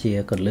បានជា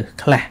កលឹះ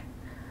ខ្លះ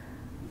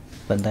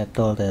ប៉ុន្តែទ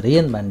ល់តែរៀ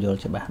នបានយល់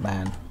ច្បាស់បា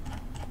ន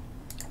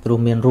ព្រោះ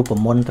មានរូប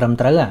មន្តត្រឹម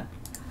ត្រូវ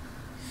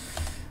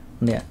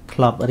អ្នកធ្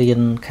លាប់រៀ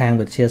នខាង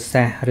វិទ្យា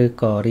សាស្ត្រឬ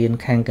ក៏រៀន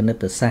ខាងគណិ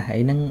តសាស្ត្រ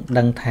អីហ្នឹង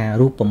ដឹងថា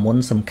រូបមន្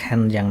តសំខា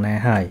ន់យ៉ាងណា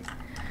ហើយ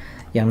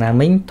យ៉ាងណា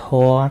មិញធ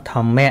ម៌ធ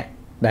ម្មៈ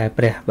ដែល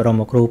ព្រះបរ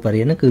មគ្រូប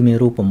រិញ្ញាគឺមាន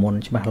រូបមន្ត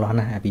ច្បាស់លាស់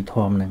ណាស់អភិធ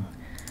ម្មហ្នឹង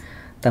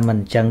តែមិន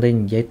អញ្ចឹងទេ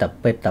និយាយតែ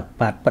ពេតតែ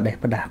ប៉ាត់ផ្ដេស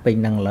ផ្ដាស់ពេញ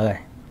ហ្នឹងលើហើយ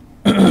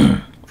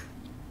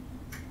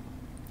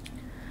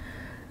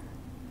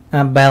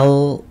Abel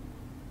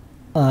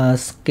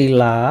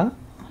Skilla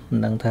មិន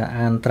ដឹងថា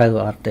អានត្រូវ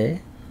អត់ទេ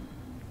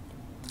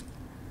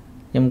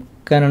ខ្ញុំ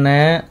កណ្ណា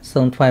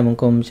សូមថ្វាយបង្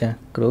គំចាស់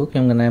គ្រូខ្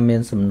ញុំកណ្ណាមា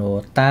នសំណួរ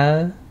តើ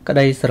ក្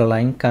តីស្រឡា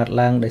ញ់កើត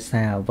ឡើងដោយ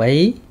សារអ្វី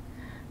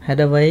ហេ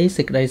តុអ្វី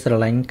សេចក្តីស្រ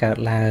ឡាញ់កើត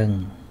ឡើង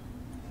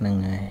ហ្នឹង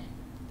ហើយ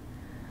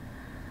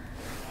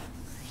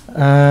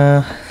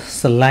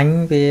ស្រឡាញ់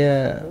វា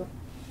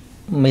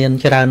មាន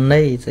ច្រើន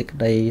ន័យសេចក្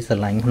តីស្រ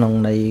ឡាញ់ក្នុង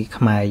ន័យ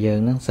ខ្មែរយើង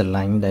ហ្នឹងស្រ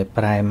ឡាញ់ដែល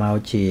ប្រែមក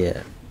ជា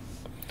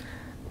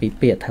ពី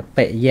ពាក្យថាប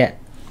យៈ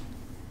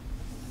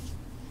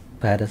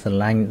ប្រែទៅស្រ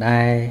ឡាញ់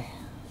ដែរ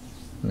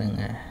ហ្នឹង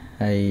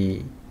ហើយ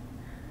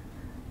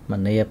ម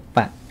នី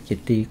បៈជា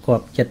ទីគ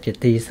ប់ចិត្តជា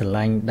ទីស្រ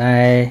ឡាញ់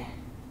ដែរ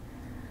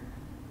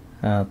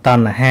ត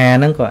ណ្ហា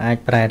ហ្នឹងក៏អាច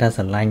ប្រែថា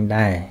ស្រឡាញ់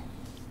ដែរ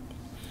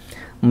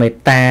មេត្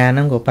តាហ្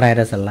នឹងក៏ប្រែ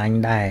ថាស្រឡាញ់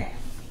ដែរ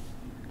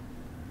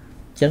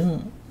អញ្ចឹង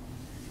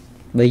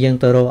បើយើង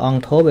ទៅរកអង្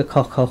គធម៌វា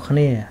ខុសគ្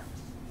នា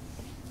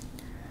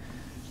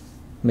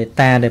មេត្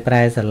តាដែលប្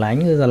រែស្រឡាញ់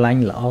គឺស្រឡាញ់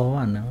ល្អ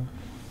អាហ្នឹង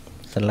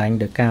ស្រឡាញ់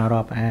ដោយការ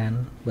រាប់អាន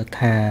បើ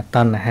ថាត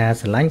ណ្ហា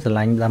ស្រឡាញ់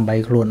ដើម្បី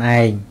ខ្លួន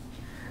ឯង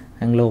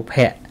ហើយលោ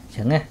ភៈអញ្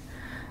ចឹងណា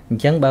អ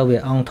ញ្ចឹងបើវា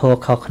អង្គធម៌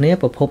ខុសគ្នា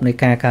ប្រភពនៃ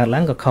ការកើតឡើ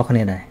ងក៏ខុសគ្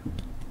នាដែរ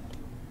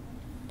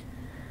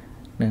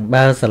នឹង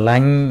បើស្រឡា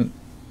ញ់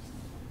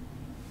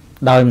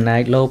ដោយអំណា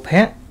ចលោ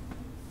ភៈ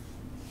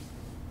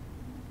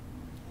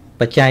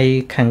បច្ច័យ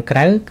ខាងក្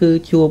រៅគឺ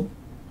ជួប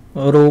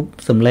រូប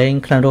សម្លេង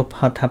ក្លិនរសផ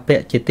តថាពៈ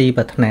ជាទី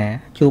ប្រាថ្នា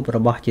ជួបរ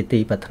បស់ជាទី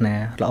ប្រាថ្នា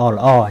ល្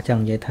អអញ្ចឹង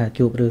និយាយថា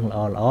ជួបរឿងល្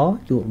អ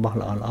ជួបរបស់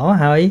ល្អ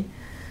ហើយ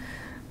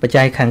បច្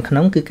ច័យខាងក្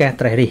នុងគឺការ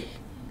ត្រេះរិះ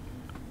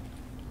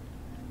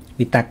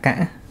វិតកៈ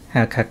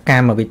ហៅថាកា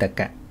មវិត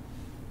កៈ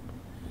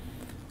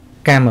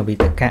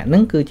ហ្នឹ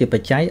ងគឺជាប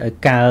ច្ច័យឲ្យ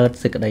កើត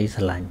សេចក្តី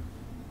ស្រឡាញ់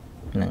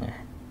ហ្នឹងហើយ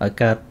ឲ្យ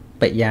កើត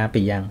បញ្ញាប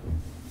យ៉ាង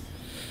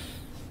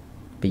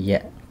ប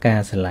យៈការ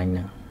ស្រឡាញ់ហ្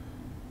នឹង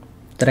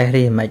ត្រេះ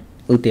រិះមិន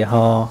ឧទាហ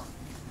រណ៍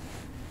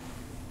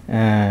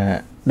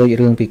ដូច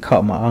រឿងភិក្ខុ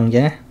មួយអង្គអញ្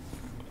ចឹង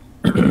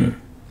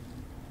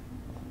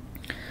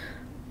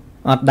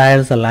អត់ដែល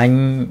ស្រឡាញ់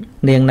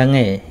នាងហ្នឹង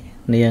ទេ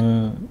នាង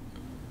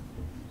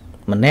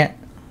ម្នាក់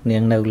នា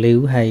ងនៅលីវ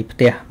ហើយផ្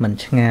ទះមិន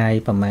ឆ្ងាយ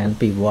ប្រហែល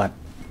ពីវត្ត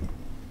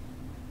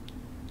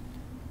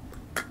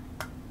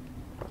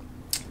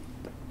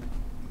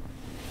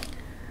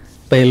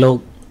ពេលលោក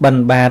បិ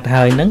ណ្ឌបាត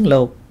ហើយហ្នឹង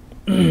លោក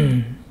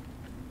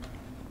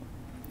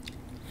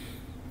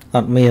អ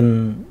ត់មាន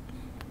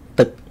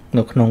ទឹក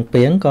នៅក្នុង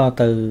ពាងក៏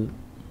ទៅ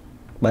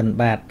បិណ្ឌ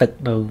បាតទឹក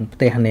នៅផ្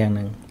ទះនាងហ្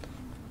នឹង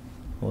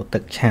ទឹ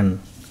កឆាន់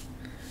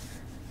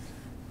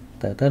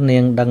ទៅនា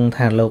ងដឹង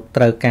ថាលោក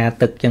ត្រូវការ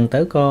ទឹកចឹងទៅ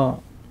ក៏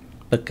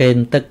ប្រគេន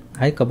ទឹក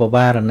ហើយក៏ប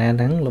វារណា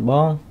ហ្នឹងលប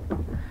ង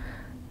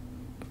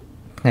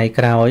ថ្ងៃ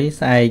ក្រោយ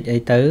ស្អែកអី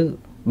ទៅ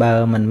បើ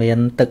មិនមាន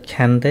ទឹក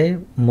ឆាន់ទេ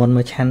មុនម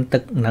កឆាន់ទឹ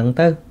កហ្នឹង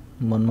ទៅ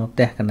មុនមកផ្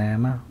ទះកណា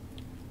មក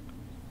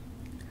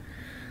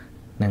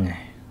ហ្នឹងហើ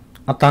យ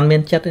អត់តាន់មា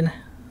នចិត្តទេណា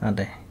អត់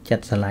ទេចិ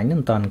ត្តស្រឡាញ់ហ្នឹង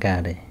មិនតាន់កើ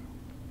តទេ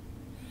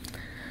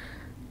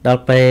ដ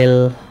ល់ពេល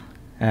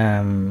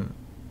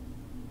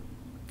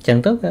ចឹង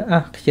ទៅ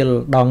ខ្ជិល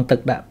ដងទឹក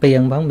ដាក់ពា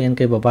ងផងមាន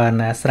គេបវារ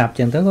ណាស្រាប់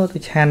ចឹងទៅក៏ទៅ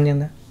ឆាន់ចឹង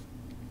ទៅ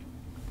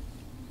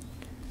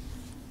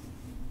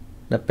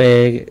ដល់ពេល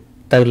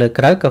ទៅលើ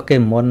ក្រោយក៏គេ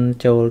មុន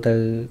ចូលទៅ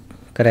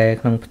ក្រែ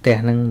ក្នុងផ្ទះ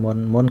ហ្នឹង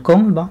មុនគ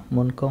ង់បង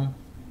មុនគង់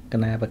ក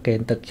ណាប្រគេន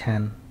ទឹកឆា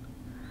ន់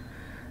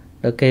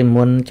ដល់គេ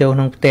មុនចូលក្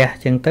នុងផ្ទះ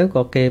ចឹងទៅ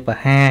ក៏គេប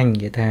ង្ហាញ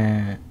គេថា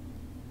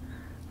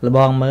លប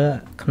ងមើល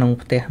ក្នុង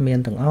ផ្ទះមាន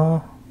ទាំងអ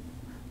ស់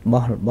រប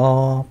ស់របរ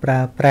ប្រើ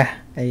ប្រាស់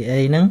អី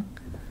ហ្នឹង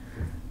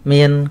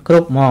មានគ្រ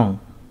ប់ហ្មង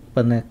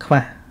ប៉ុន្តែខ្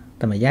វះ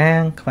តែម្យ៉ា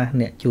ងខ្វះ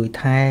អ្នកជួយ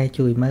ថែ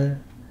ជួយមើល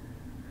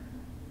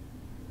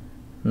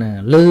ណា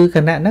លឺគ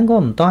ណៈហ្នឹងក៏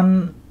មិនតាន់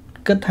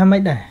គិតថាម៉េ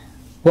ចដែរ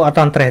ពួកអត់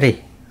តាន់ត្រេះរិះ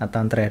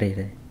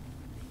ទេ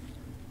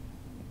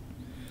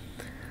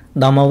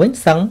ដល់មកវិញ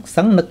សឹ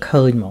ងនឹក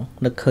ឃើញហ្មង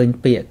នឹកឃើញ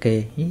ពាក្យ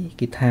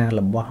គេថារ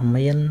បស់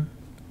មាន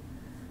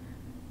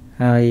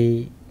ហើយ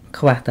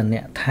ខ្វះតអ្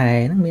នកថែ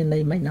ហ្នឹងមានន័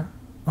យមិនណោះ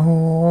អូ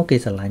គេ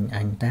ស្រឡាញ់អ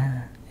ញតា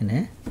ឃើញ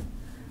ណា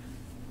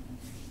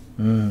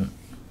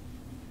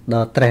ដ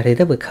ល់ត្រេះ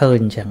ទៅវាឃើញ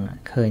អញ្ចឹ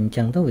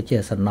ងទៅវាជា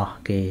សំណោះ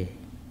គេ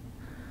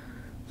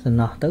សំ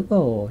ណោះទៅ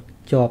ក៏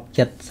ជាប់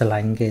ចិត្តស្រឡា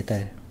ញ់គេទៅ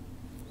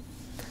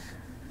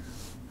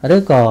ឬ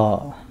ក៏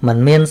มัน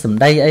មានសម្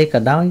ដីអីក៏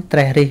ដោយត្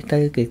រេះរិះទៅ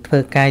គេធ្វើ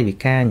កាយវិ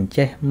ការអញ្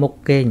ចេះមុខ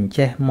គេអញ្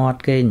ចេះមាត់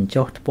គេអញ្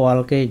ចោះថ្ពា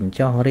ល់គេអញ្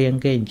ចោះរៀង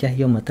គេអញ្ចេះ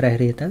យកមកត្រេះ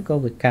រិះទៅក៏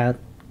វាកើត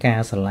ការ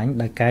ស្រឡាញ់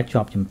ដោយការ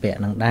ជាប់ជំពាក់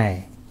នឹងដែរ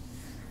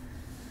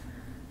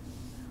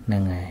ហ្នឹ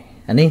ងហើយ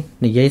អានេះ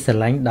និយាយស្រ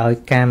ឡាញ់ដោយ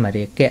កាម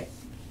រាគៈ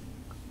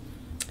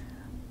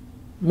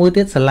មួយ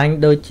ទៀតស្រឡាញ់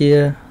ដូចជា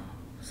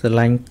ស្រ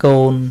ឡាញ់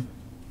កូន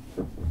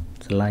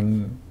ស្រឡាញ់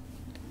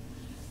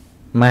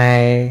ម៉ែ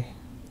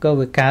ក៏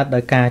វាកើតដោ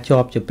យការជា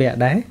ប់ជំពាក់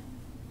ដែរ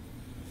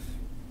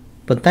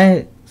ប៉ុន្តែ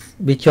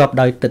វាជាប់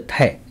ដោយទិដ្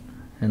ឋិ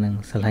ហ្នឹង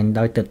ស្រឡាញ់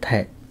ដោយទិដ្ឋិ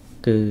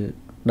គឺ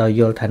ដោយ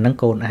យល់ថាហ្នឹង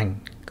កូនអញ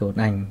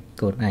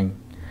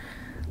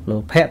លោ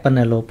ភៈប៉ុន្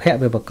តែលោភៈ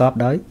វាប្រកប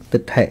ដោយទិ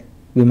ដ្ឋិ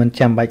វាមិន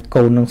ចាំបាច់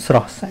កូននឹងស្រ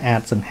ស់ស្អា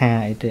តសង្ហា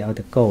អីទេឲ្យ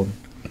តែកូន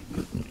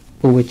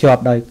ពូវាជា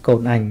ប់ដោយកូ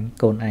នអញ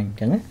អញ្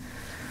ចឹងណា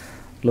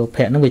លោ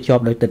ភៈហ្នឹងវាជា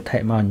ប់ដោយទិដ្ឋិ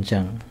មកអញ្ចឹ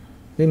ង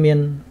វាមាន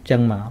អញ្ចឹ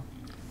ងមក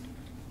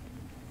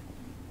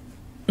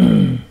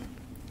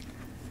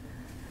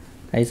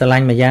ហើយស្រឡា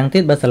ញ់មួយយ៉ាងទៀ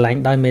តបើស្រឡាញ់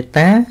ដោយមេត្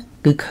តា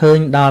គឺឃើញ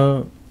ដល់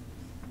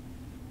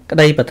ក្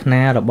តីប្រាថ្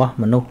នារបស់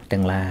មនុស្ស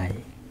ទាំងឡាយ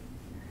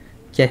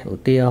ចេះឧ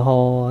ទាហ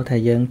រណ៍ថា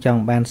យើងច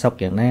ង់បានសុខ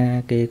យ៉ាងណា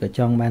គេក៏ច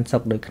ង់បានសុ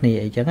ខដូចគ្នា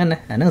អីចឹងណា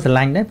អាហ្នឹងស្រ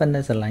ឡាញ់ដែរប៉ុន្តែ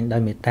ស្រឡាញ់ដោ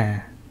យមេត្តា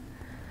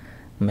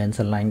មិនមែន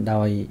ស្រឡាញ់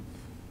ដោយ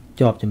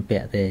ជាប់ជំពា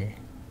ក់ទេ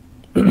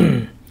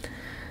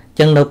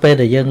ចឹងនៅពេល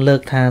ដែលយើងលើ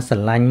កថាស្រ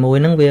ឡាញ់មួយ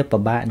ហ្នឹងវាពិ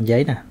បាកនិយា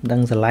យណាដឹ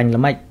ងស្រឡាញ់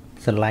ល្មិច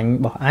ស្រឡាញ់រ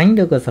បស់អញ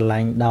ឬក៏ស្រឡា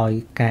ញ់ដោយ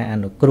ការអ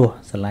នុគ្រោះ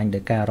ស្រឡាញ់ដោ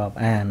យការរាប់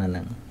អានអាហ្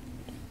នឹង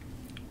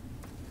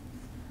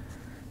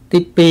ទី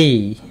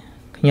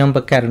2ខ្ញុំប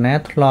កករណា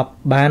ធ្លាប់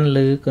បានឮ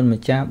គុណ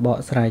ម្ចាស់បក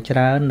ស្រាយច្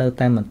រើននៅ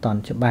តែមិនទា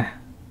ន់ច្បាស់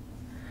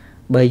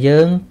បើយើ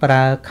ងប្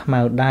រើខ្មៅ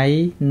ដៃ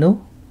នោះ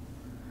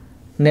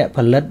អ្នកផ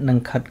លិតនឹង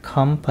ខិត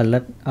ខំផលិ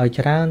តឲ្យ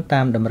ច្រើន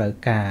តាមតម្រូវ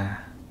ការ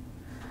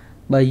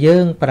បើយើ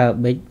ងប្រើ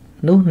ប៊ិច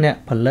នោះអ្នក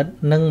ផលិត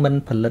នឹងមិន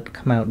ផលិត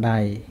ខ្មៅដៃ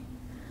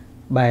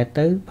បែរ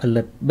ទៅផ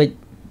លិតប៊ិច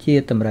ជា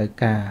តម្រូវ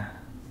ការ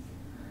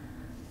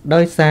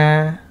ដោយសារ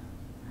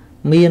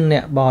មានអ្ន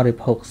កបរិ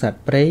ភោគសត្វ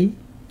ព្រៃ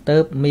ទៅ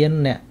មាន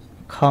អ្នក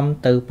ខំ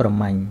ទៅប្រ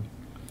មាញ់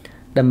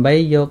ដើម្បី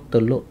យកទៅ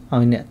លក់ឲ្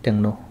យអ្នកទាំង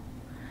នោះ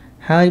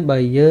ហើយបើ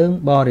យើង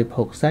បរិ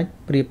ភោគសាច់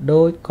ប្រៀប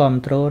ដូចគ្រប់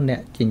គ្រងអ្ន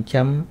កចិញ្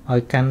ចឹមឲ្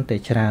យកាន់តែ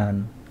ច្រើន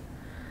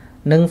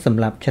និងស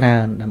ម្រាប់ច្រើ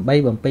នដើម្បី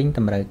បំពេញត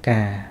ម្រូវ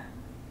ការ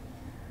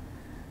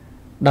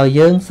ដោយ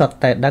យើងសុទ្ធ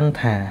តែដឹង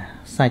ថា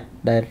សាច់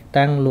ដែល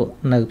តាំងលក់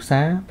នៅផ្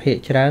សារភាគ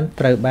ច្រើន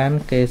ត្រូវបាន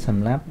គេស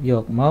ម្លាប់យ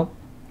កមក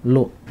ល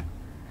ក់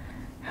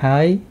ហើ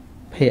យ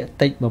ភាគ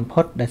តិចបំ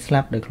ផុតដែលស្លា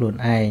ប់ដោយខ្លួន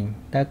ឯង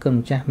តើគុណ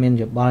ម្ចាស់មាន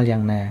យោបល់យ៉ា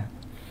ងណា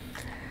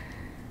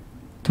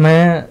អាត្មា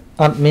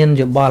អត់មាន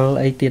យោបល់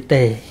អីទៀត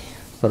ទេ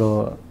ព្រោះ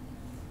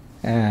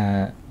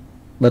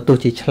បើទោះ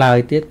ជាឆ្លើយ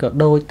ទៀតក៏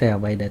ដូចតែ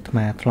អ្វីដែលអាត្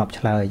មាធ្លាប់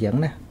ឆ្លើយអញ្ចឹង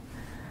ណា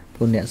ព្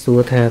រោះអ្នកសួរ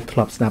ថាធ្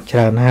លាប់ស្ដាប់ច្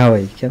រើនហើយអ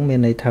ញ្ចឹងមាន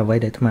ន័យថាអ្វី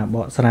ដែលអាត្មាប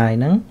កស្រាយ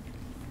ហ្នឹង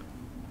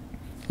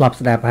ធ្លាប់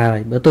ស្ដាប់ហើយ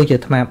បើទោះជា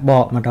អាត្មាប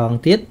កម្ដង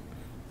ទៀត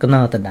ក៏នៅ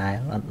ដដែល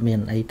អត់មាន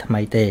អីថ្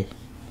មីទេ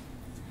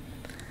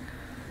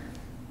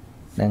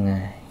ហ្នឹង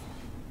ហើយ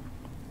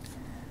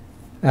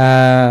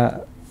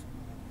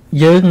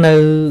យើងនៅ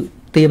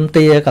ទៀម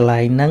ទាកន្លែ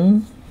ងហ្នឹង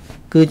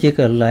គឺជា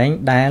កន្លែង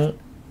ដែល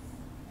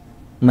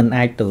មិន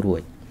អាចទៅរួ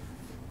ច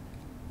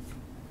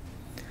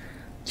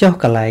ចុះ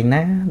កន្លែង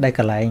ណាដែល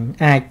កន្លែង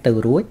អាចទៅ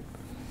រួច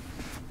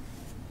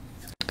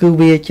គឺ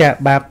វាចាក់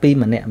បាបពី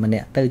ម្នាក់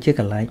ទៅជា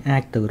កន្លែងអា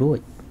ចទៅរួច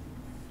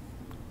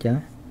ចឹង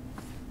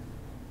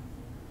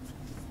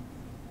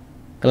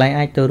កន្លែង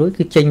អាចទៅរួច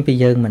គឺចេញពី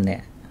យើងម្នា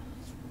ក់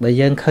បើ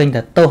យើងឃើញ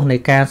ថាទោសនៃ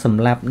ការស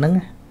ម្លាប់ហ្នឹង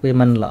វា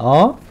មិនល្អ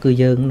គឺ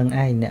យើងនឹង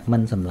ឯងអ្នកមិ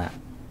នសម្លាប់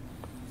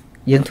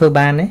យើងធ្វើ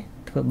បានទេ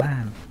ធ្វើបា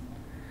ន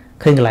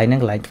ឃើញកន្លែងហ្នឹង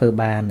កន្លែងធ្វើ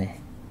បានទេ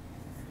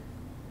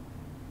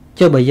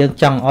ចុះបើយើង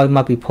ចង់ឲ្យម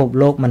កពិភព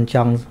លោកមិនច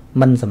ង់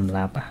មិនសម្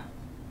លាប់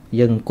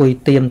យើងអង្គុយ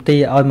ទៀមទា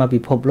ឲ្យមកពិ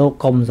ភពលោក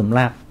កុំសម្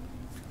លាប់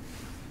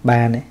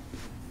បានទេ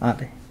អត់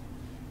ទេ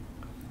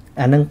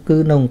អានឹងគឺ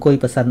នៅអង្គុយ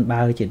ប៉ះសិន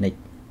បើជានិច្ច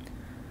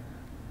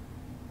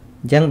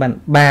អញ្ចឹងបា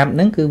បហ្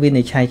នឹងគឺវិ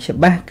និច្ឆ័យច្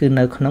បាស់គឺ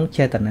នៅក្នុង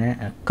ចេតនា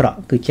អាក្រក់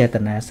គឺចេត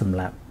នាសម្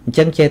លាប់អញ្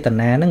ចឹងចេត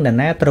នាហ្នឹង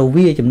ណាត្រូវ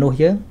វាជំនួស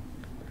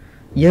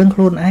យើងខ្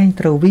លួនឯង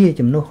ត្រូវវា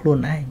ជំនួសខ្លួន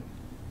ឯង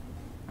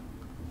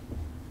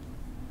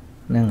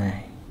ហ្នឹងហើយ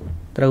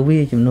ត្រូវវា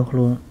ជំនួសខ្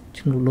លួន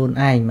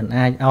ឯងមិន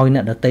អាចឲ្យអ្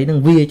នកដទៃនឹង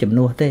វាជំ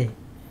នួសទេ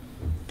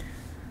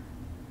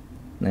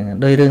ហ្នឹង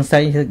ដោយរឿងស្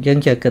អីយើង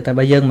ចេះគិតថា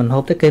បើយើងមិនហូ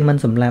បទេគេមិន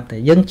សម្លាប់ទេ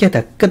យើងចេះ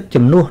តែគិត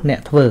ជំនួសអ្នក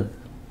ធ្វើអ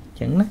ញ្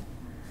ចឹងណា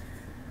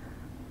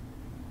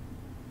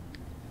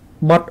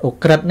បទអ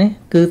ក្រិតនេះ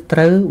គឺត្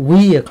រូវ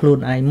វាខ្លួន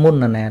ឯងមុន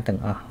ណាទាំង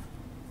អស់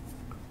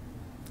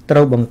ត្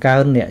រូវបង្កើ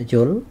នអ្នកយ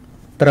ល់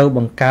ត្រូវប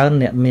ង្កើន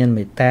អ្នកមាន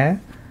មេត្តា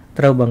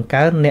ត្រូវបង្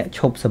កើនអ្នកឈ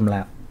ប់សម្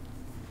លាប់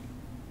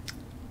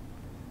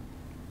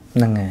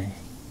ហ្នឹងហើយ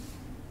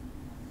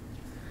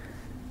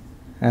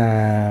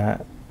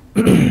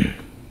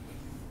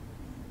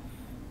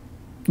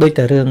ដូច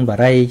តែរឿងបា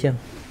រីអញ្ចឹង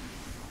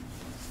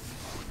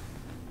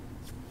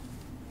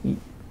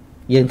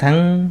យើងថាំង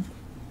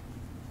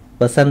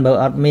បើសិនបើ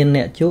អត់មាន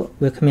អ្នកជក់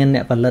វាគ្មានអ្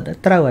នកផលិត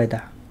ត្រូវហើយ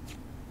តា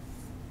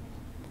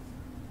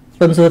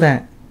ពឹងសួរថា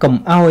កុំ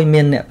ឲ្យ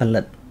មានអ្នកផ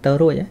លិតទៅ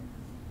រួចហ៎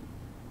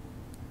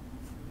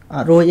អ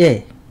ត់រួចទេ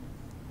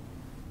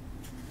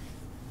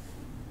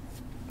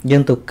យើ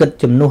ងទៅគិត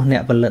ជំនួសអ្ន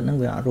កផលិតហ្នឹង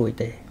វាអត់រួច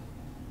ទេ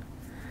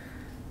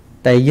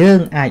តែយើង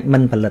អាចមិ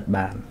នផលិត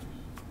បាន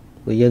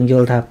ព្រោះយើងយ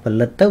ល់ថាផ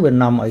លិតទៅវា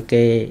នាំឲ្យ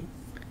គេ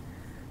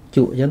ជ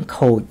ក់អញ្ចឹង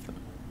ខូច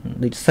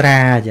ដូចស្រា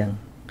អញ្ចឹង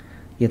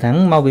គេថា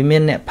មកវាមា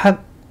នអ្នកផឹក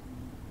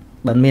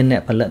បើមានអ្ន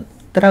កផលិត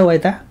ត្រូវហើយ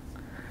តា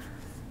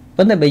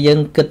ប៉ុន្តែបើយើង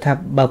គិតថា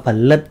បើផ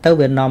លិតទៅ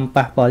វានាំ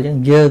ប៉ះពាល់អញ្ចឹង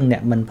យើងអ្ន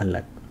កមិនផ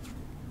លិត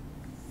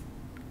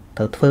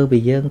ត្រូវធ្វើពី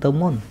យើងទៅ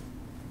មុន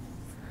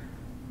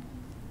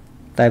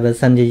តែបើ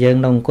សិនជាយើង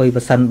នឹងអង្គុយ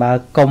ប្រសិនបើ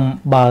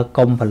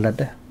កុំផលិត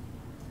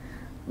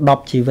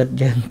10ជីវិត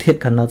យើងទៀត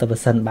ក៏នៅតែប្រ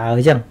សិនបើអ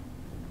ញ្ចឹង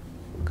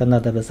ក៏នៅ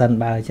តែប្រសិន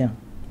បើអញ្ចឹង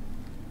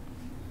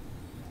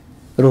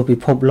ព្រោះពិ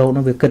ភពលោក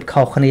នោះវាគិត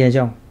ខុសគ្នាអញ្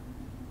ចឹង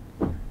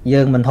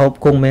យើងមិនហូប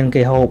គង់មាន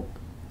គេហូប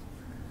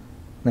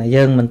ណា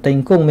យើងមិនទិញ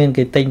គង់មាន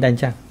គេទិញតែអ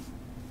ញ្ចឹង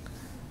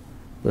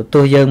ព្រោះ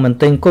ទោះយើងមិន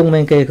ទិញគង់មា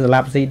នគេស្លា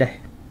ប់ស៊ីដែរ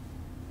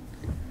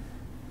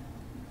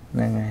ហ្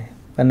នឹងហើយ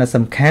ប៉ុន្តែ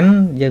សំខាន់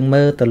យើង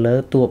មើលទៅលើ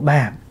តួ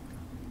បាប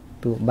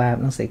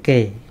ហ្នឹងស្អីគេ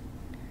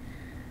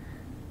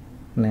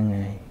ហ្នឹង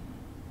ហើយ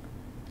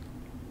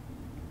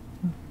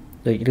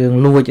ដូចរឿង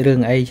លួចរឿង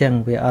អីចឹង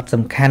វាអត់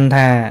សំខាន់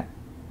ថា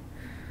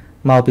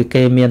មកពី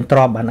គេមានទ្រ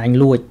ព្យបានអញ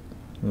លួច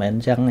មិនមែ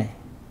នចឹងទេ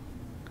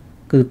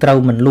គឺត្រូវ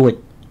មិនលួច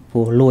ព្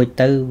រោះលួច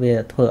ទៅវា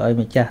ធ្វើឲ្យ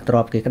ម្ចាស់ទ្រ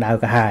ព្យគេក្តៅ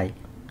ក្រហាយ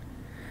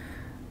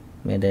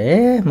មែនទេ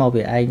មក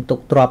ពីឯងទុក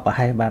ទ្រព្យប្រ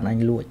ហែលបានអញ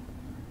លួច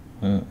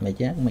មិន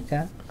ចឹងមិន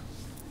កើត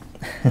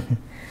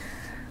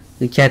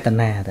គឺចេត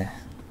នាតា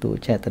តួ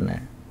ចេតនា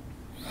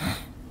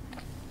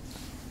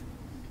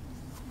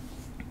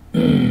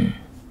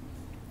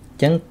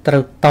ចឹងត្រូ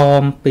វត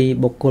មពី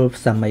បុគ្គល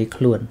សម័យ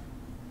ខ្លួន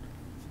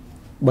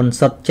បន្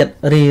សុទ្ធចិត្ត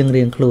រៀង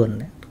ខ្លួន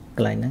ក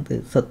ន្លែងហ្នឹងគឺ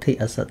សុទ្ធិ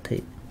អសុទ្ធិ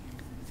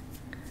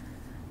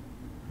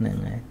ហ្នឹង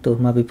ហើយទោះ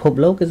មកពិភព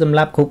លោកគេសម្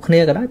លាប់គ្រប់គ្នា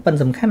ក៏ដោយប៉ុន្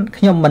តែសំខាន់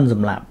ខ្ញុំមិនស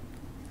ម្លាប់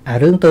អា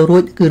រឿងទៅរួ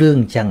ចគឺរឿង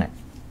អញ្ចឹង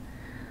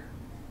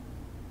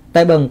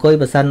តែបើអង្គុយ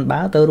ប្រសិន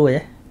បើទៅរួច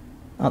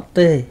អត់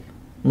ទេ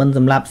មិនស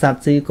ម្លាប់សត្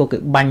វស៊ីក៏គេ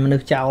បាញ់មនុ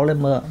ស្សចោលទេ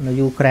មើលនៅ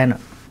យូក្រែន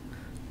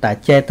តែ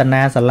ចេត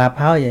នាសម្លាប់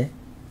ហើយ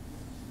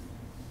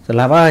សម្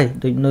លាប់ហើយ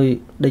ដូ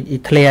ចអ៊ី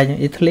តាលី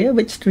អ៊ីតាលី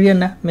vegetarian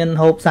ណាមាន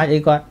ហូបសាច់អី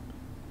គាត់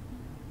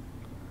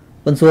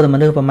ប៉ុន្តែសួរតែម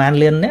នុស្សប្រហែល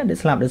លានអ្នកដែល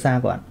ស្លាប់ដោយសារ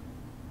គាត់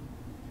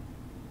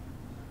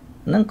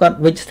ហ្នឹងគាត់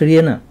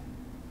vegetarian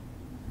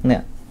នេះ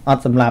អ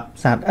ត់សម្លាប់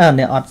សត្វ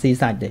នេះអត់ស៊ី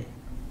សាច់ទេ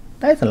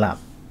តែសម្លាប់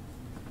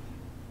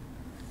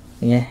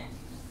ញ៉េ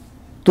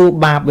តួ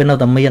បាបវានៅ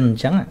តែមានអ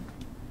ញ្ចឹង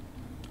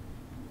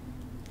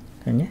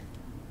ឃើញទេ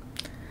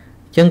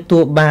អញ្ចឹងតួ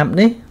បាប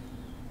នេះ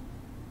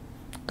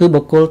គឺ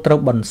បុគ្គលត្រូវ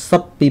បន្សុ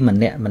ទ្ធពីម្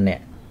នាក់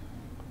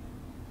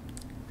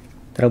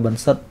ត្រូវបន្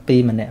សុទ្ធពី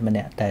ម្នា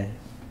ក់ទៅ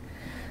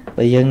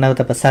បើយើងនៅ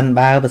តែប្រសិន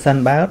បើ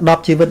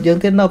10ជីវិតយើង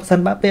ទៀតនៅប្រសិន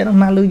បើពេលនោះ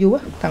មកលឺយូរ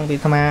តាំងពី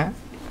អាត្មា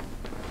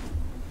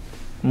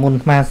មុន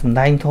អាត្មាសំ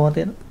ដែងធម៌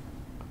ទៀត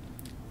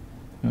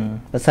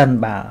ប្រសិន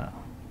បើ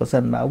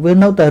វា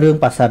នៅតែរឿង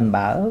ប្រសិន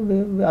បើ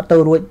វាអត់ទៅ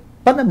រួច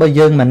ប៉ុន្តែបើ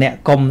យើងម្នាក់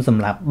កុំស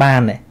ម្លាប់បា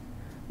នទេ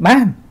បា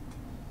ន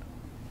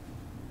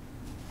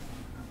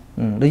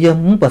ដូចយើង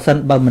បើសិន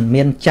បើមិន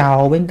មានចោល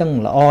វិញទាំង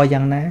ល្អ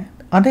យ៉ាងណា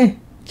អត់ទេ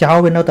ចោល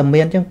វានៅតែ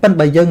មានអញ្ចឹងប៉ុន្តែ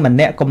បើយើងម្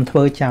នាក់កុំធ្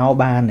វើចោល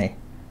បានទេ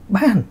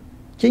បាន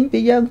ចេញពី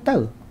យើងទៅ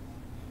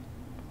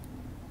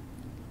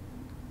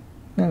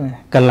ហ្នឹង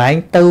កន្លែង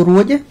ទៅរួ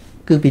ច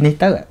គឺពីនេះ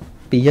ទៅ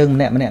ពីយើងម្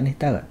នាក់នេះ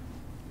ទៅមិន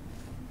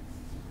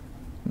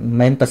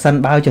មែនប្រសិន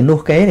បើជំនួស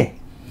គេទេ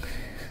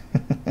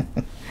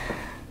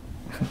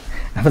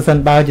ប្រសិន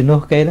បើជំនួស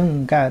គេហ្នឹង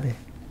មិនកើតទេ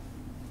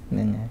ហ្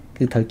នឹងហើយ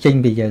គឺត្រូវចេញ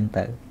ពីយើង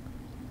ទៅ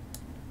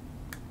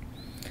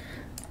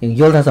យើង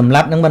យល់ថាសម្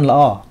លាប់ហ្នឹងមិនល្អ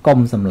កុំ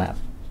សម្លាប់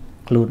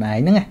ខ្លួនឯង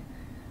ហ្នឹង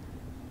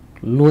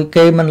លួច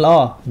គេមិនល្អ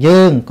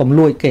យើងកុំ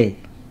លួចគេ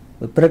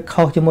ព្រឹក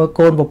ខុសជាមួយ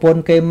កូនប្រពន្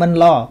ធគេមិន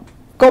ល្អ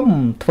កុំ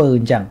ធ្វើអ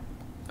ញ្ចឹង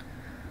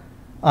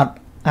អត់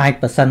អាច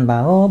ប្រសិន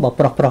បើ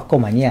ប្រុស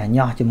កុំអញ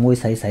ញោះជាមួយ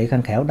ស្រីខា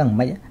ងក្រៅដឹង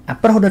មិនអា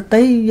ប្រុសដ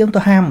តីយើងទៅ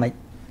ហាមមិន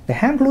តែ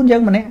ហាមខ្លួនយើ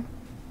ងម្នាក់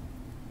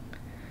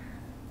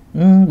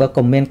បើ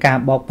កុំមានការ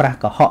បោកប្រាស់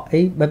កុហកអី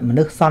បែបម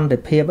នុស្សសន្តិ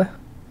ភាព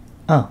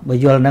បើ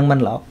យល់ហ្នឹងមិន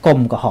ល្អកុំ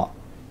កុហក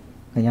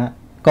ឃើញទេ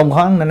កុំកុហ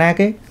កណា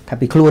គេថា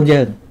ពីខ្លួន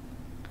យើង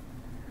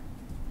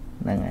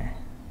ហ្នឹងហើយ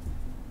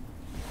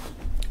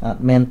អ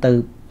ត់មែនទៅ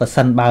ប្រ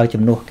សិនបើ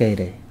ជំនួសគេ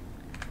ទេ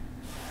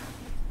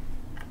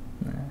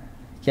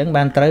អញ្ចឹង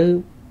បានត្រូវ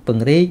ព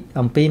ង្រីក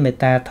អំពីមេត្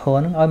តាធ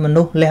ម៌ហ្នឹងឲ្យម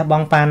នុស្សលះប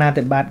ង់បាណា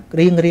តិបាត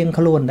រៀង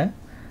ខ្លួនណា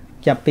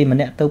ចាប់ពីម្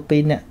នាក់ទៅ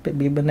2នាក់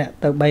ពីម្នាក់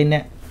ទៅ3នា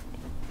ក់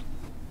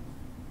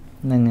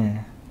ហ្នឹងហើយ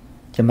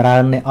ចម្រើ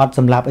នអ្នកអត់ស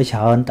ម្លាប់អីច្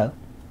រើនទៅ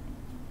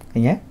ឃើ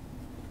ញទេ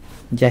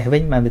ចេះវិ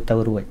ញបានវាទៅ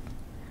រួច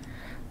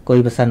គួយ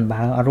ប្រសិនបើ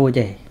អត់រួច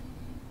ទេ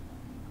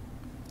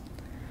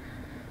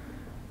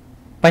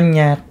បញ្ញ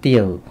ត្តិទា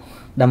វ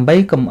ដើម្បី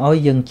កុំឲ្យ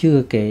យើងជឿ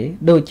គេ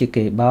ដូចជា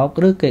គេបោក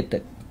ឬ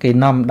គេ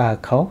នាំដើរ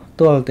ខុស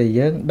ទល់តែ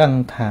យើងដឹង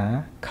ថា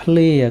ឃ្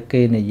លា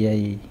គេនិយា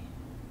យ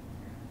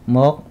ម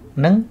ក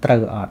នឹងត្រូ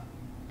វអត់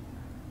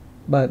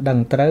បើដឹង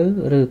ត្រូវ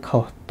ឬខុ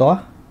សទា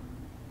ស់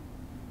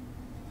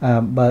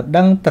បើ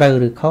ដឹងត្រូវ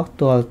ឬខុស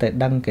ទាល់តែ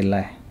ដឹងកិ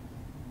លេស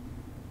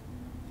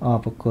អ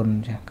រគុណ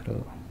ចាស់គ្រូ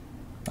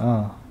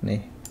នេះ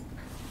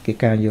គេ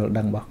ការយល់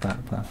ដឹងរបស់គាត់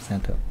ផងសា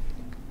ធុ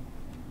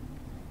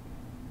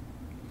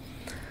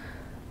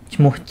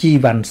ឈ្មោះជី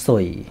វ៉ាន់សុ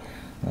យ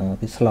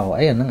ពីស្លោ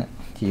អីអាហ្នឹង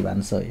ជីវ៉ា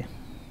ន់សុយ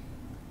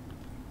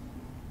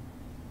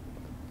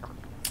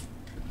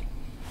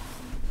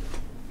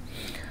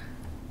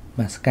ម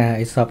កស្ការ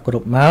អីសពគ្រ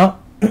ប់មក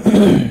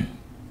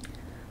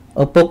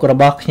ឪពុករ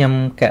បស់ខ្ញុំ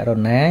ករុ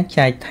ណា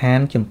ចែកឋាន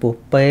ចំពោះ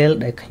ពេល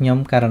ដែលខ្ញុំ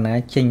ករណា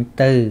ចេញ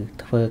ទៅ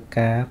ធ្វើ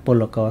ការព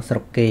លករស្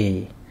រុកគេ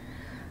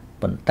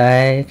ប៉ុន្តែ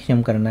ខ្ញុំ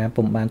ករណា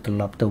ពុំបានត្រ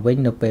ឡប់ទៅវិញ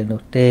នៅពេល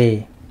នោះទេ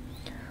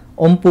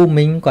អ៊ំពូ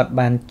មីងគាត់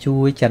បានជួ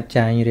យចាត់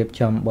ចែងរៀប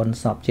ចំបុណ្យ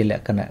សពជាល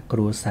ក្ខណៈគ្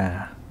រួសារ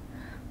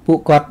ពួក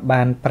គាត់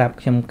បានប្រាប់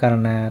ខ្ញុំករ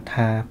ណា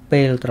ថា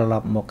ពេលត្រឡ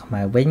ប់មកខ្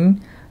មែរវិញ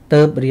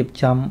ទើបរៀប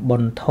ចំបុ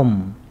ណ្យធំ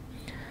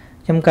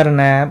ខ្ញុំករ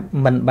ណា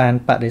មិនបាន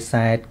បដិ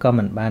សេធក៏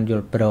មិនបានយ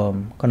ល់ព្រម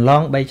កន្ល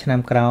ង3ឆ្នាំ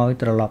ក្រោយ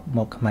ត្រឡប់ម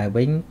កខ្មែរ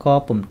វិញក៏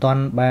ពុំទា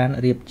ន់បាន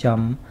រៀបចំ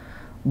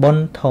បុ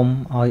ណ្យធំ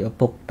ឲ្យឪ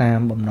ពុកតាម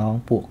បំណង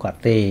ពួកគាត់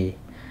ទេ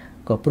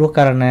ក៏ព្រោះក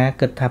រណា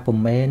គិតថាពុំ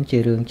មែនជា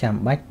រឿងចាំ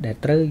បាច់ដែល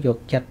ត្រូវយក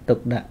ចិត្តទុក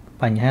ដាក់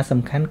បញ្ហា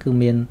សំខាន់គឺ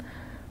មាន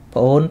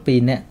ប្អូន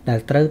2នាក់ដែល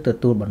ត្រូវទ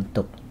ទួលបន្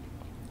ទុក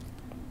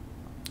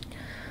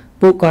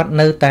ពួកគាត់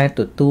នៅតែ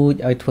ទទូច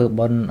ឲ្យធ្វើ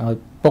បុណ្យឲ្យ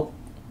ពុក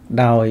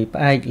ដោយផ្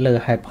អែកលើ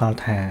ហេតុផល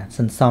ថាស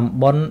ន្សំ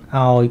បុណ្យ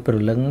ឲ្យព្រ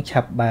លឹង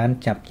ឆាប់បាន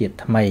ចាប់ជាតិ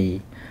ថ្មី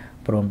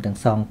ព្រមទាំង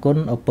សងគុណ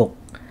ឪពុក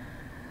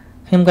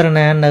ខ្ញុំករ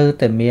ណានៅ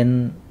តែមាន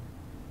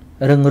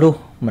រឹងរូស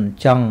មិន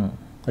ចង់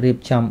រៀប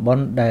ចំបុ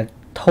ណ្យដែល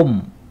ធំ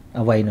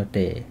អ្វីនោះ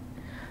ទេ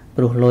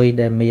ព្រោះលុយ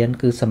ដែលមាន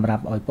គឺសម្រា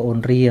ប់ឲ្យប្អូន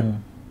រៀង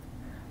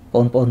ប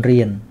ងប្អូន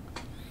រៀន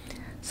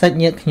សាច់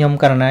ញាតិខ្ញុំ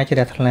ករណាជ្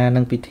រះថ្លា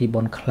នឹងពិធី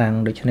បុណ្យខ្លាំង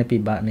ដូច្នេះពិ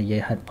បាកនិយា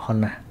យហេតុផល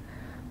ណាស់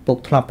ពុក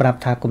ធ្លាប់ប្រាប់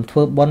ថាកុំធ្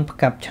វើបុណ្យផ្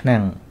កាប់ឆ្នាំ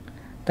ង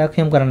តើខ្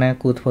ញុំករណា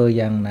គួរធ្វើ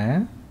យ៉ាងណា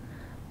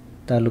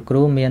តើលោកគ្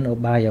រូមានឧ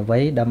បាយអ្វី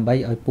ដើម្បី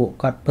ឲ្យពួក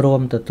គាត់ព្រម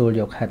ទទួល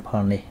យកហេតុផ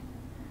លនេះ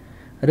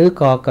ឬ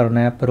ក៏ករ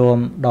ណាព្រម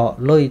ដក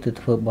លុយទៅ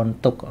ធ្វើបុណ្យ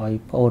ទុកឲ្យ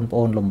ប្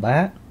អូនលំបា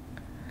ក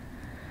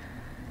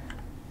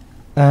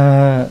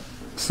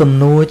សំ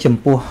ណួរចំ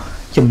ពោះ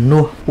ជំនួ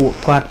សពួក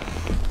គាត់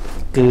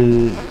គឺ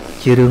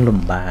ជារឿងលំ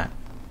បាក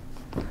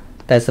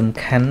តែសំ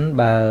ខាន់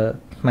បើ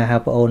មកហៅ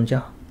ប្អូន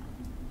ចុះ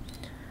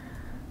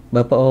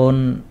បើប្អូន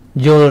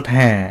យល់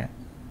ថា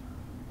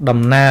ដំ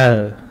ណើរ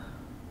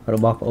រ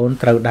បស់ប្អូន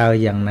ត្រូវដើរ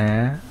យ៉ាងណា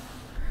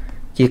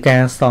ជាកា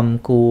រសម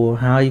គួរ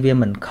ហើយវា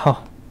មិនខុស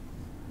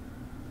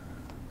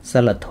សិ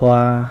លធ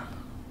ម៌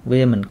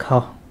វាមិនខុ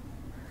ស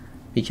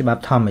ពីច្បា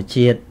ប់ធម្ម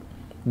ជាតិ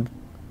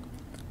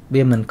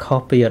វាមិនខុស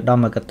ពីឧត្ត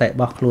មគតិរ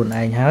បស់ខ្លួន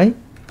ឯងហើយ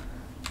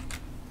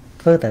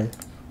ធ្វើទៅ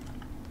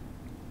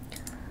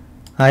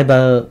ហើយ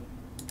បើ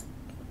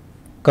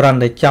គ្រាន់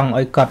តែចង់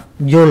ឲ្យគាត់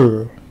យល់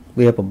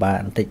វាពិបាក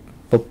បន្តិច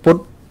ពុទ្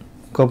ធ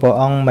ក៏ព្រះ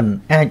អង្គមិន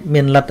អាច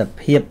មានលទ្ធ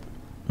ភាព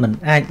មិន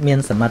អាចមាន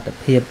សមត្ថ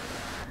ភាព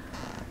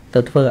ទៅ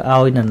ធ្វើ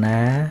ឲ្យនរណា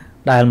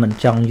ដែលមិន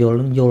ចង់យល់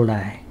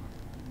ដែរ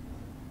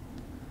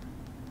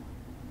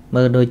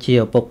មើលដូចជា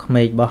ឪពុកក្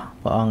មេករបស់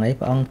ព្រះអង្គអី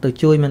ព្រះអង្គទៅ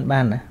ជួយមិន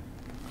បានណា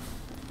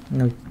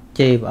នៅ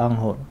ជេរព្រះអង្គ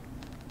ហូត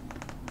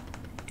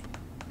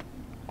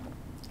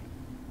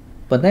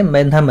ប៉ុន្តែមិន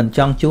មែនថាមិនច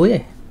ង់ជួយទេ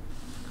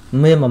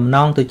មានបំណ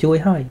ងទៅជួយ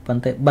ហើយប៉ុ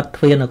ន្តែបិទ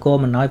ទ្វារនគរ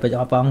មិនឲ្យព្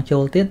រះអង្គចូ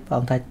លទៀតព្រះ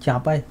អង្គថាច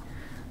ប់ហើយ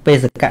បេ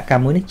សកក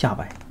ម្មមួយនេះចប់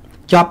ហើយ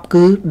ចប់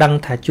គឺដឹង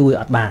ថាជួយ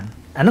អត់បាន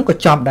អានោះក៏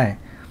ចប់ដែរ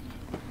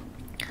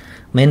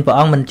មិនព្រះ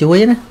អង្គមិនជួយ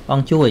ណាព្រះអ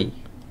ង្គជួយ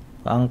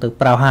ព្រះអង្គទៅ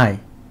ប្រោសហើយ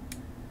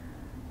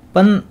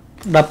ប៉ុន្តែ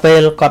ដល់ពេ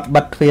លគាត់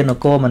បិទទ្វារន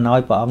គរមិនឲ្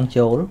យព្រះអង្គ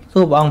ចូលសួ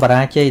រព្រះអង្គប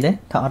រាជ័យទេ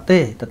ថាអត់ទេ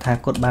តថា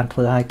គតបានធ្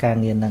វើឲ្យការ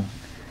ងារហ្នឹង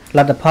ល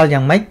ទ្ធផល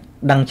យ៉ាងម៉េច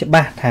ដឹងច្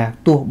បាស់ថា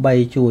ទោះបី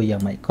ជួយយ៉ា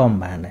ងម៉េចក៏មិន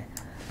បានដែរ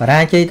បរា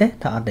ជ័យទេ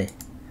ថាអត់ទេ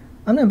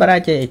អត់មានបរា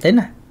ជ័យអីទេ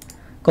ណា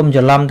កុំ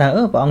ច្រឡំថា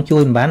ព្រះអង្គជួ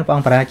យមិនបានព្រះអ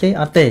ង្គបរាជ័យ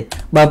អត់ទេ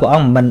បើព្រះអ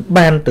ង្គមិន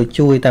បានទៅ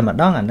ជួយតែម្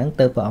ដងអាហ្នឹង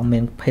ទៅព្រះអង្គមា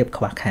នភាព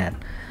ខ្វះខាត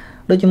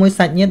ដូចជាមួយ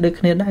សាច់ញាតិដូច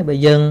គ្នាដែរបើ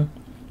យើង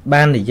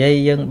បាននិយាយ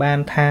យើងបាន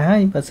ថាហើ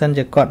យបើសិន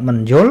ជាគាត់មិន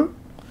យល់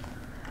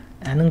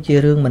អានឹងជា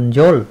រឿងមិនយ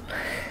ល់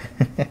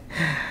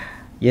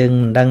យើង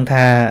មិនដឹង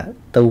ថា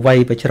ទៅវ័យ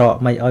បច្រក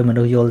មិនឲ្យម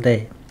នុស្សយល់ទេ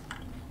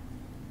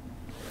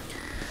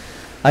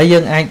ហើយយើ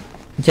ងអាច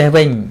ចេះ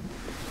វិញ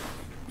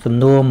សំ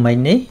ណួរមិញ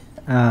នេះ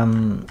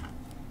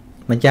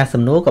ម្ចាស់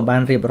សំណួរក៏បា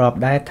នរៀបរាប់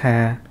ដែរថា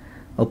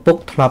ឪពុក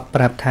ធ្លាប់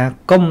ប្រាប់ថា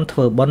កុំធ្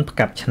វើបុណ្យផ្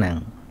កាប់ឆ្នាំង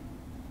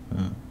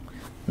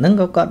ហ្នឹង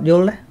ក៏គាត់យ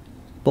ល់ដែរ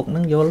ពុកហ្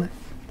នឹងយល់ដែរ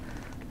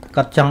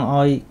គាត់ចង់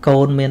ឲ្យកូ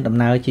នមានដំ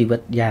ណើរជីវិ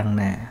តយ៉ាង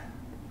ណា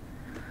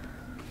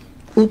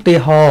ឧទា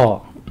ហរណ៍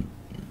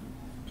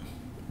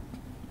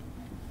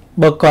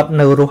បើគាត់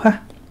នៅរស់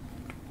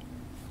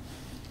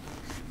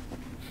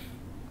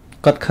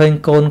គាត់ឃើញ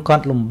កូនគា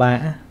ត់លំបាក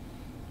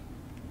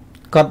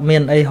គាត់មា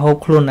នអីហូប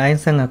ខ្លួនឯង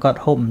សឹងតែគាត់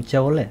ហូបមិន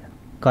ចូលទេ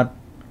គាត់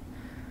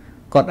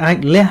គាត់អាច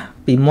លះ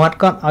ពីមាត់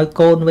គាត់ឲ្យ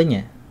កូនវិញ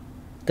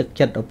ទឹក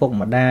ចិត្តឪពុក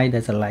ម្ដាយដែ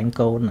លស្រឡាញ់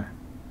កូនណា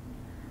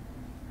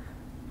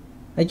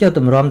ហើយចុះត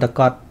ម្រាំតែ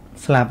គាត់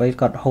ស្លាប់អី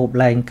គាត់ហូប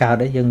លែងកើត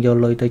អីយើងយក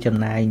លុយទៅចំ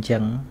ណាយអញ្ចឹ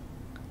ង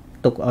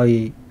ទុកឲ្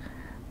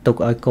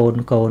យ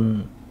កូន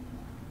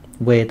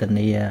វេទ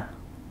នា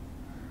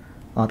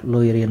អត់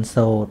លុយរៀន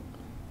សូត្រ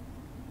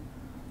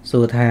សួ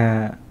រថា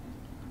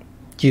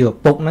ជាឪ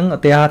ពុកហ្នឹងឧ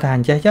ទាហរណ៍ថាអ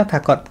ញ្ចេះចុះថា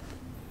គាត់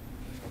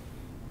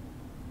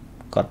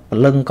ព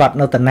លឹងគាត់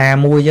នៅតាណា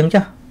មួយអញ្ចឹង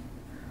ចុះ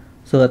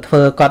សួរធ្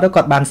វើគា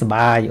ត់បានសុ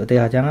បាយឧទា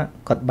ហរណ៍អញ្ចឹង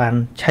គាត់បាន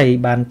ឆៃ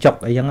បានចុក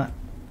អីអញ្ចឹង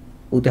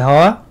ឧទាហ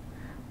រណ៍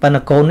ប៉ុន្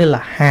តែកូននេះ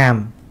លះហាម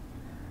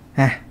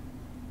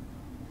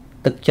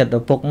ទឹកចិត្តឪ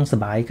ពុកសុ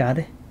បាយកើត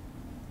ទេ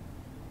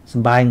សុ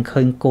បាយ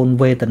ឃើញកូន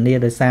វេទនា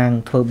ដោយសារ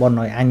ធ្វើបន់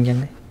ឲ្យអញអញ្ចឹង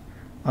ទេ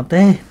អត់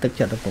ទេទឹក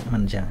ចិត្តឪពុកមិ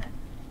នអញ្ចឹង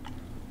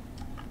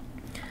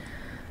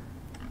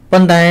ប៉ុ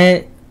ន្តែ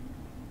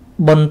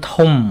បុណ្យ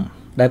ធំ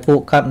ដែលពួក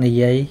គាត់និ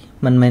យាយ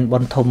មិនមែនបុ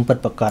ណ្យធំពិត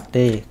ប្រាកដ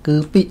ទេគឺ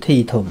ពិធី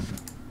ធំ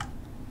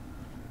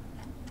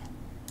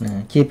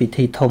ជាពិ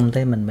ធីធំ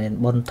ទេមិនមែន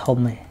បុណ្យធំ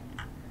ទេ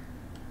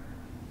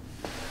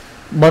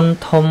បុណ្យ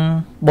ធំ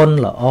បុណ្យ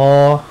ល្អ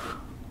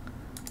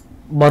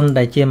បុណ្យ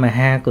ដែលជាម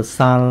ហាកុស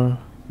ល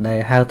ដែល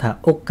ហៅថា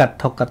ឧក្កដ្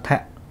ឋកថៈ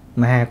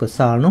មហាកុស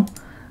លនោះ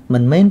មិ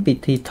នមែនពិ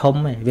ធីធំ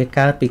ទេវា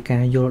កើតពីកា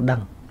រយល់ដឹ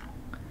ង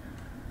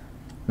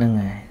ហ្នឹង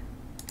ហើយ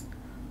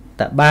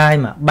តបាយ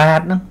មួយបា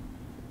តហ្នឹង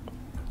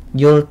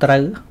យល់ត្រូ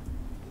វ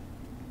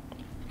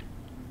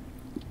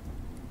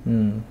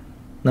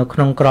នៅក្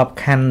នុងក្រប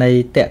ខ័ណ្ឌនៃ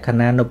តក្ខ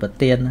ណានុប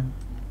ទានហ្នឹង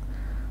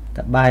ត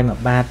បាយមួយ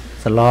បាត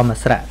សឡមួយ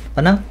ស្រាក់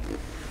ប៉ុណ្ណឹង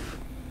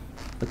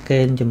ប្រកេ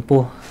នចំ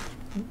ពោះ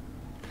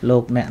លោ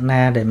កអ្នក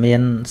ណាដែលមា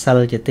នសិល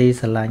ជាទី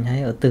ស្រឡាញ់ហើ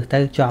យឧទ្ទិសទៅ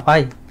ជាប់ហើ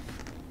យ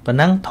ប៉ុណ្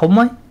ណឹងធំ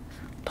ហើយ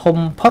ធំ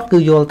ផុតគឺ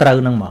យល់ត្រូវ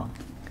ហ្នឹងហ្មង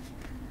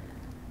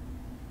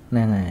ហ្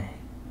នឹងហើយ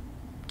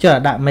ចុះ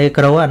ដាក់មេ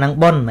ក្រូអាហ្នឹង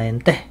ប៉ុនមែន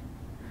ទេ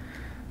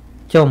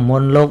ចុះមុ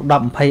នលោក10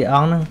 20អ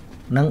ង្គ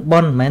ហ្នឹងប៉ុ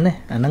នមែនទេ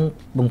អាហ្នឹង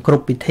បង្គ្រ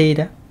ប់ពិធី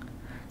ដែរ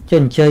ចុះ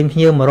អញ្ជើញភ្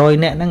ញៀវ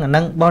100នាក់ហ្នឹងអាហ្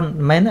នឹងប៉ុន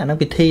មែនអាហ្នឹង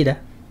ពិធីដែរ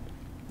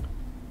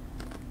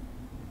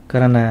គ្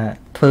រាន់តែ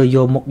ធ្វើយ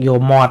កមុខយ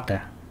កមាត់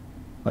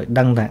ឲ្យ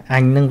ដឹងថាអ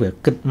ញនឹងវា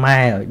គិតម៉ែ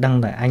ឲ្យដឹង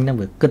ថាអញនឹង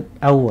វាគិត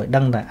ឪឲ្យដឹ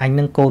ងថាអញ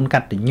នឹងកូនក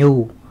តញ្ញូ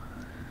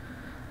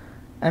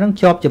អានឹង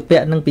ជាប់ជាពា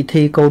ក់នឹងពិ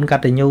ធីកូនក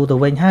តញ្ញូទៅ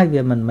វិញហើយ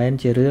វាមិនមែន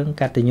ជារឿង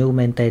កតញ្ញូ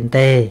មែនតែន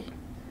ទេ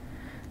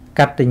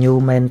កតញ្ញូ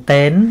មែន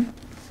តែន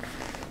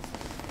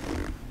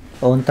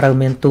អូនត្រូវ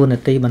មានតួនា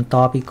ទីបន្ត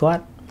ពីគា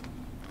ត់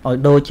ឲ្យ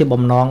ដូចជា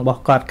បំណងរប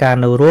ស់គាត់ការ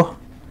នៅរស់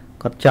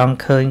គាត់ចង់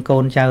ឃើញកូ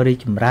នចៅរីក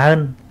ចម្រើន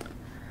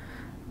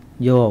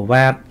យកអា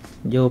វាត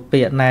យក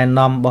ពាក្យណែ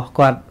នាំរបស់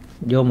គាត់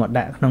យកមក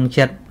ដាក់ក្នុង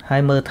ចិត្តហើ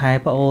យមើលថែ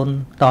ប្អូន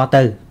ត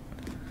ទៅ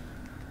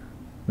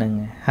ហ្នឹង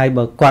ហើយ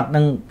បើគាត់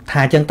នឹង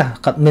ថាអញ្ចឹងតើ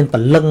គាត់មានព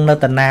លឹងនៅ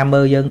តាណា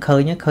មើលយើងឃើញ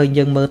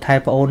យើងមើលថែ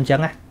ប្អូនអញ្ចឹ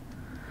ង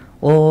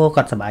អូ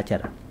គាត់សប្បាយចិ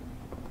ត្ត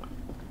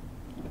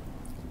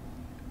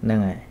ហ្នឹង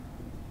ហើយ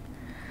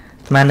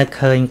ស្មាននឹក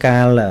ឃើញកា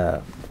ល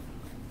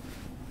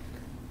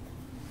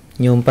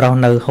ញោមប្រុស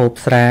នៅហូប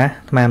ស្រា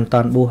ស្មានមិន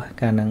តាន់បួស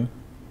កាលហ្នឹង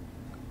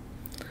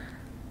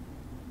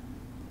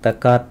តើ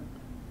គាត់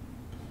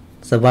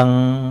ស្វឹង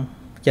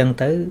ចឹង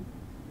ទៅ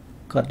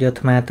គាត់យកអា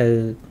ត្មាទៅ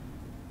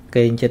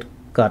គេងចិត្ត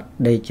គាត់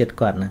ដេកចិត្ត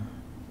គាត់ហ្នឹង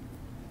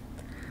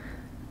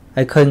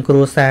ហើយឃើញគ្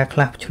រួសារខ្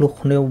លះឆ្លោះ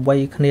គ្នាវ័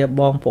យគ្នា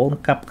បងប្អូន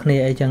កាប់គ្នា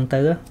អីចឹង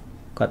ទៅ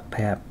គាត់ប្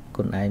រាប់ខ្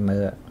លួនឯងមើ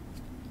ល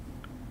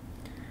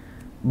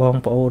បង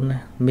ប្អូន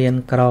មាន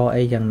ក្រ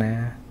អីយ៉ាងណា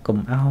កុំ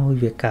ឲ្យ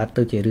វាកើត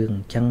ទៅជារឿង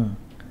អញ្ចឹង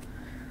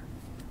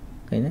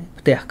ឃើញទេ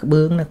ផ្ទះក្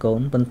បឿងណាកូ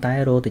នប៉ុន្តែ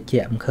រោតិច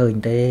មិនឃើញ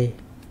ទេ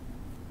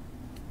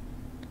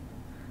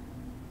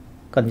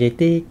គាត់និយាយ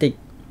តិច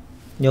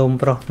ញោម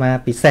ប្រុសមក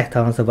ពិសេសថ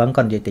ងសវឹង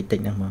គាត់និយាយតិច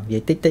ហ្នឹងមកនិយា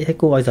យតិចឲ្យ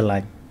គួរឲ្យស្រឡា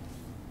ញ់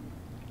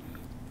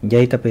និ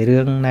យាយតែពីរឿ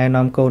ងណែ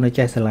នាំកូនឲ្យ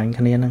ចេះស្រឡាញ់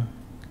គ្នាហ្នឹង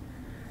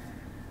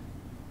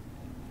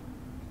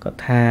គាត់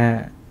ថា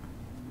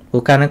ព្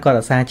រោះកាលហ្នឹងគាត់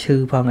អាសាឈឺ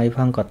ផងអីផ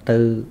ងគាត់ទៅ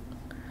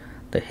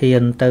ហ៊ា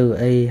នទៅ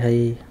អីហើយ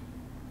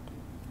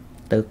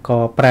ទៅក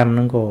5ហ្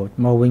នឹងក៏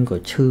មកវិញក៏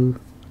ឈឺ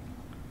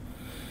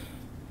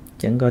អ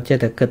ញ្ចឹងគាត់ចេះ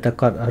តែគិតថា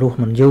គាត់រស់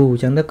មិនយូរអ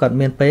ញ្ចឹងទៅគាត់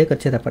មានពេលគា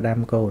ត់ចេះតែផ្ដាំ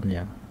កូនអញ្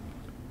ចឹង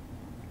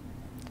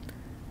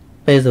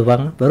ពេលសវឹ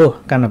ងព្រោះ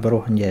កាន់តែព្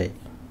រោះនិយា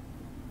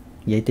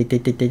យតិច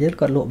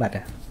គាត់លក់បាត់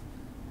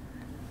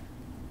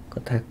គា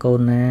ត់ថាកូន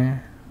ណា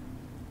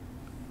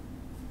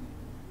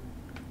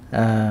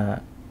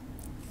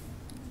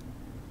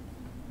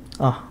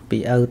អស់ពី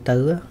ឪទៅ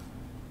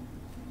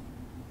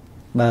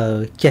បើ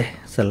ចេះ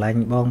ស្រឡា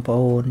ញ់បងប្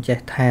អូនចេះ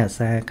ថែអា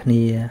សាគ្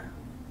នា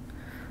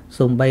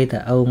សូម្បីតែ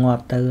ឪងា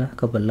ប់ទៅ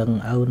ក៏ព្រលឹង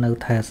ឪនៅ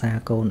ថែអាសា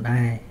កូន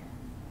ដែរ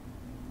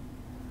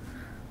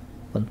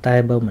ប៉ុន្តែ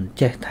បើមិន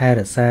ចេះថែ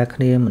រក្សាគ្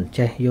នាមិន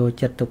ចេះយក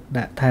ចិត្តទុក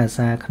ដាក់ថែរក្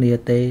សាគ្នា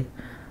ទេ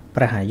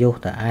ប្រះអាយុ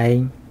តែឯង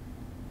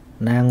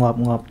ណា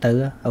ងាប់ទៅ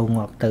ឪ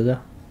ងាប់ទៅ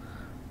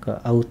ក៏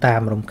ឪតា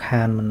មរំ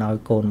ខានមិនឲ្យ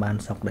កូនបាន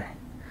សុខដែរ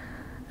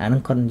អាហ្នឹ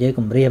ងគាត់និយាយ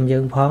គំរាមយើ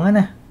ងផង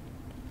ណា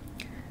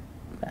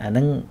អាហ្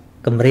នឹង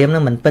គំរាមហ្នឹ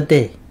ងមិនពិត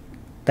ទេ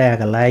តែ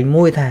កន្លែង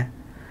មួយថា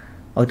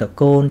ឲ្យតែ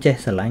កូនចេះ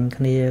ស្រឡាញ់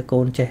គ្នាកូ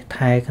នចេះ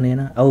ថែគ្នា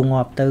ណាឪ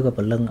ងាប់ទៅក៏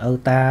ព្រលឹងឪ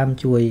តាម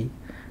ជួយ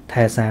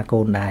ថែសារ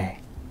កូនដែរ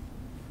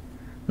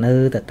នៅ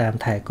តែតាម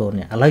ថែកូន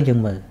នេះឥឡូវយើង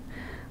មើល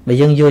បើ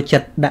យើងយកចិ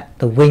ត្តដាក់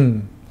ទៅវិញ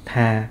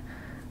ថា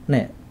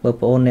នេះបើ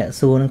ប្អូនអ្នក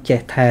សួរនឹងចេះ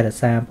ថែរក្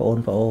សាប្អូន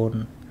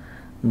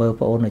មើល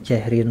ប្អូនឲ្យចេះ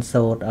រៀន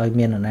សូត្រឲ្យ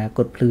មានអនាគ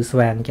តភ្លឺស្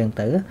វាងអញ្ចឹង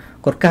ទៅ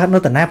គាត់កើតនៅ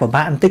តាណាពិ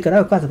បាកបន្តិចក៏ដោ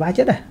យគាត់សប្បាយ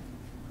ចិត្តដែរ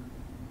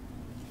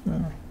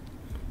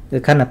គឺ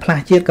ខណៈផ្លា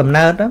ស់ជាតិកំ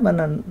ណើតបើឪ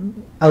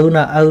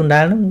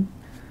ដែរហ្នឹង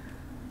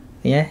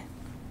ញ៉េ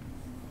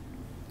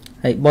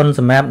ហើយបុណ្យ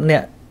សម្រាប់អ្ន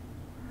ក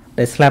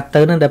ដែលស្លាប់ទៅ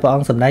ហ្នឹងដែលព្រះអ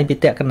ង្គសម្ដែងពី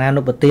តក្កណា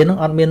នុបទានហ្នឹង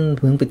អត់មាន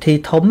រឿងពិធី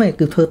ធំទេ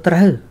គឺធ្វើត្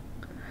រូវ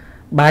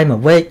បាយមួយ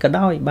វែកក៏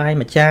ដោយបាយ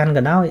មួយចាន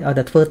ក៏ដោយឲ្យ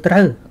តែធ្វើត្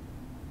រូវ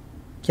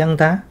អញ្ចឹង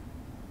តា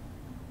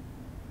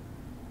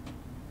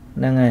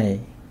ហ្នឹងហើយ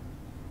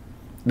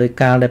ដោយ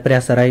កាលដែលព្រះ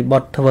សារីបុ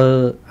ត្រធ្វើ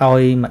ឲ្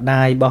យម្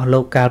ដាយរបស់លោ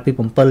កកាលពី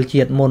7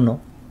ជាតិមុន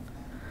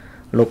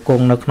លោកគ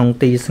ង់នៅក្នុង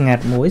ទីស្ងា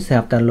ត់មួយស្រា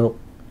ប់តែលោក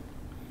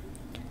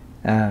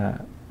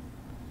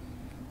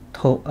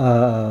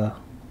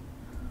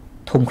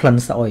ធំក្លិន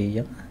ស្អុយអញ្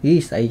ចឹង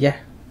ស្អីចេះ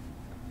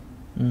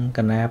ក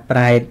ណាប្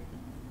រែត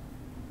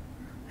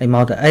ហើយម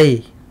កទៅអី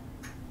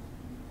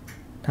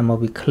ថាមក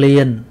វាឃ្លា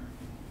ន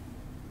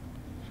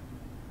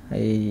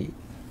ហើយ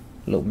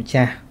លោកម្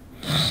ចាស់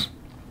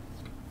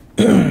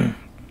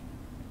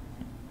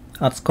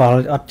អត់ស្គាល់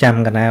អត់ចាំ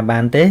កណាបា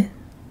នទេ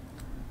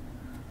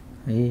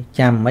ហើយ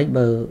ចាំមិន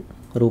បើ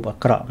រូបអា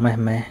ក្រក់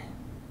ម៉េះ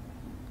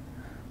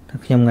ថា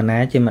ខ្ញុំកណា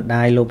ជាម្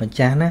ដាយលោកម្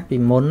ចាស់ណាពី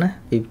មុនណា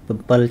ពី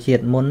7ជា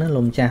តិមុនណាលោ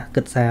កម្ចាស់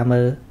គិតសារ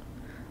មើល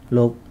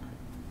លោក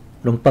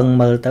រំពឹង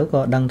មើលទៅ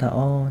ក៏ដឹងថា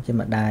អូជា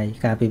ម្ដាយ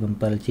កាលពី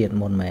7ជាតិ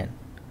មុនមែន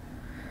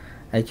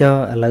ហើយចុះ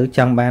ឥឡូវច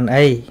ង់បាន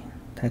អី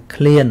ថា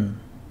ឃ្លាន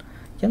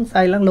អញ្ចឹងស្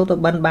អីឡើងលោកទៅ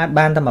បិណ្ឌបាត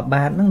បានតែមួយ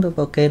បាតហ្នឹងទៅ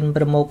ប្រគេន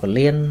ប្រមោក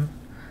លៀន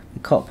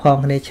វិខផង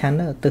គ្នាឆាន់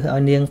ទៅឲ្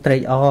យនាងត្រេ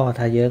កអរ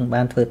ថាយើង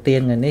បានធ្វើទាន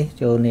ថ្ងៃនេះ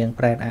ចូលនាង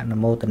ប្រែតអនុ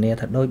មោទនា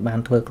ថាដូចបាន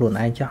ធ្វើខ្លួន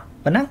ឯងចោះ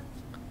ប៉ុណ្ណា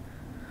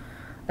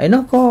ឯ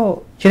នោះក៏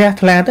ជ្រះ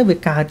ថ្លាទៅវា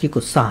កើតជា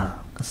កុសល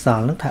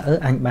ហ្នឹងថា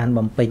អញបាន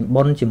បំពេញ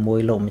បុណ្យជាមួយ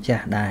លោកម្ចា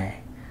ស់ដែរ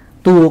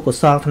តួកុ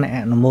សលថ្នាក់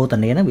អនុមោទ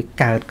នាហ្នឹងវា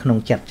កើតក្នុង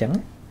ចិត្តអញ្ចឹង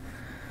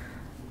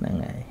ហ្នឹង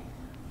ហើយ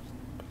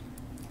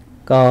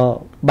ក៏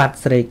បាត់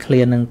ស្រេកឃ្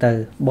លានហ្នឹងទៅ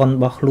បុណ្យរ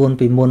បស់ខ្លួន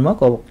ពីមុនមក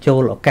ក៏ចូ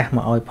លឱកាសម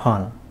កឲ្យផ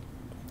ល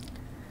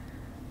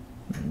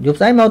យប់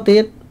ស្អែកមកទៀ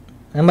ត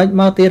មិន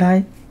មកទៀតហើយ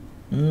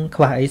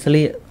ខ្វះអីស្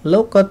លៀកលោ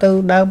កក៏ទៅ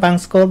ដើរបាំង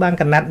ស្គលបាំង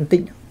កណាត់បន្តិ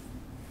ច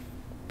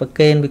ប្រ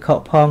កេនវិខ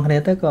ផងគ្នា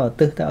ទៅក៏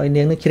ទិសទៅឲ្យ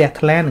នាងនឹងជ្រះ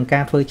ថ្លានឹងកា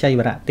រធ្វើចៃ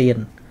វរៈទាន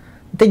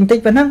បន្តិច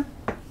ប៉ុណ្ណឹង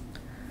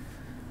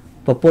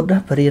ពុទ្ធ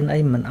បរៀនអី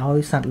មិនឲ្យ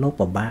សត្វលោក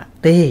ពិបាក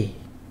ទេ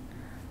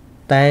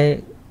តែ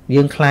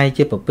យើងខ្លាយ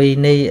ជាប្រពៃ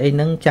ណីអីហ្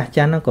នឹងចាស់ហ្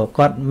នឹងក៏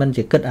គាត់មិន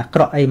ជាគិតអាក្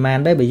រក់អីមែន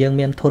ដែរបើយើង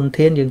មានធន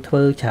ធានយើងធ្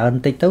វើច្រើនប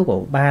ន្តិចទៅក៏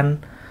បាន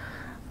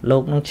លោ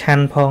កនឹងឆា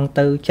ន់ផង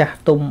ទៅចាស់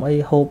ទុំអី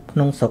ហូបក្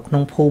នុងស្រុកក្នុ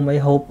ងភូមិអី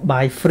ហូប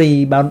បាយ free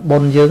បានបុ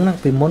ណ្យយើងហ្នឹង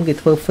ពីមុនគេ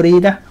ធ្វើ free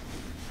ណា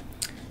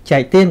ចែ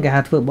កទានគេ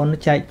ហៅធ្វើបុណ្យ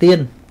ចែកទាន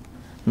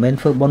មិនមែន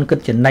ធ្វើបុណ្យគិត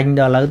ចំណេញ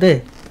ដល់ឥឡូវទេឲ្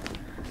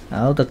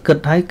យតែគិត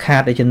ឲ្យខា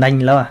តឲ្យចំណេញ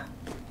ឡើយ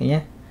ឃើញ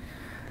ទេ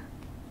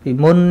ពី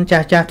មុនចា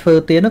ស់ធ្វើ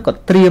ទានក៏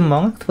ត្រៀមហ្ម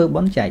ងធ្វើ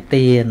បុណ្យចែក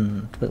ទាន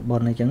ធ្វើបុ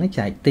ណ្យអញ្ចឹង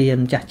ចែកទាន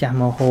ចាស់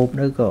មកហូប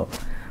ទៅក៏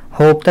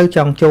ហូបទៅច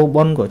ង់ចូល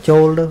បុណ្យក៏ចូ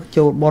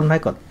លបុណ្យហើ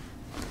យក៏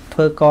ធ្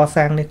វើក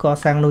សាងនេះក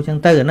សាងនោះចឹង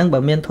ទៅអាហ្នឹងបើ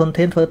មានធន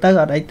ធានធ្វើទៅ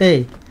អត់អីទេ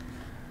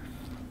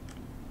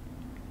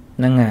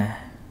ហ្នឹងហើយ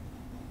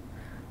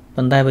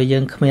ប៉ុន្តែបើយើ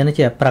ងគ្មាន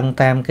ចេះប្រឹង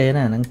តាមគេ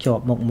ណាហ្នឹងជា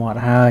ប់មុខមាត់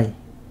ហើយ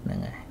ហ្នឹង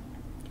ហើយ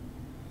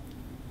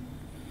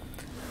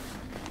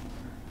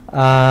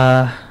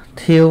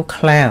ធាវ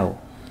ក្លាវ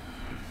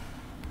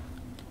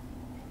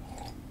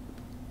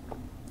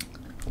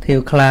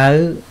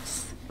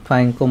ហ្វា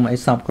ញគុំអី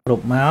សពគ្រ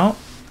ប់មក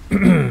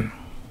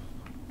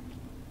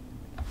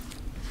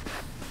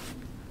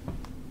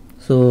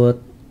សួរ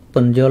ព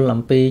ន្យល់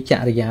អំពីច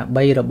រិយា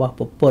3របស់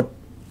ពុទ្ធ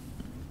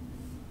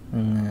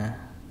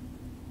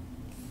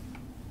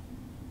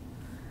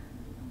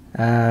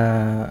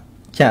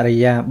ចរិ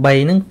យា3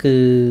ហ្នឹងគឺ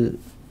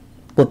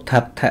ពុទ្ធ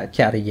ត្ថច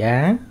រិយា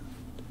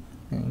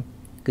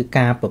គឺ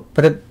ការប្រ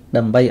ព្រឹត្ត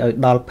ដើម្បីឲ្យ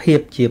ដល់ភាព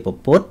ជាពុ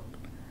ទ្ធ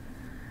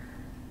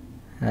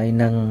ហើយ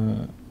នឹង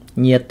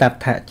ញាតតត្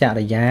ថច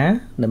រិយា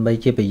ដើម្បី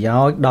ជាប្រយោ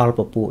ជន៍ដល់ព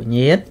ពួក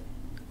ញាតិ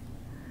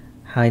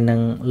ហើយនឹង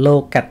លោ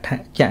កតថ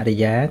ចរិ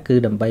យាគឺ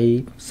ដើម្បី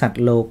សត្វ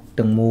លោក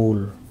ទាំងមូល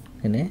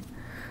ឃើញទេ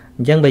អ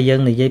ញ្ចឹងបើយើ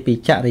ងនិយាយពី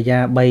ចរិយា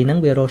3ហ្នឹង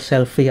វារត់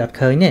selfie អត់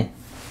ឃើញទេ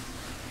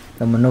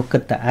តែមនុស្សគិ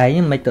តតែឯង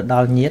មិនទៅដ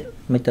ល់ញាតិ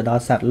មិនទៅដ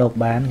ល់សត្វលោក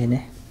បានឃើញ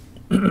ទេ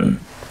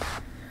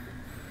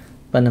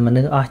ប៉ុន្តែម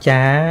នុស្សអស្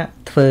ចារ្យ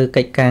ធ្វើ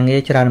កិច្ចការងារ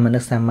ច្រើនមនុ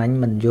ស្សសាមញ្ញ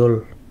មិនយល់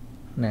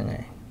ហ្នឹងហើ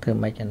យធ្វើ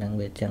ម៉េចអាហ្នឹង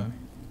វាអញ្ចឹង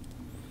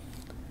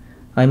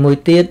ហើយមួយ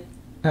ទៀត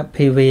អ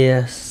ភិវា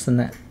សន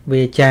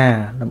វាចា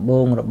ដំបូ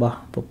ងរបស់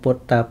ពុទ្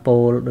ធតាពោ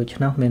លដូច្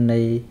នោះមានន័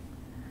យ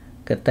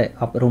កតិ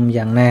អប់រំ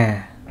យ៉ាងណា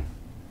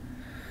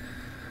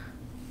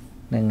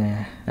នឹង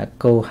អ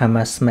កោហម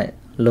ស្មេ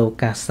លោ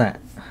កាសៈ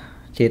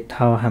ចេ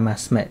តោហម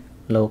ស្មេ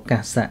លោកា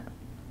សៈ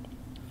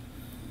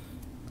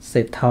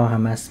សេតោហ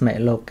មស្មេ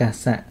លោកា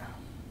សៈ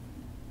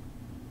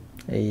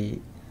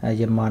អ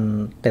យមន្ត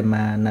តេ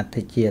មាណដ្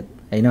ឋិជាតិ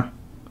អីនោះ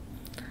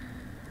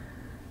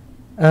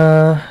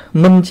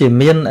mình chỉ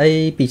miên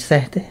ấy bị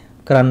xe thế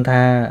còn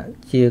tha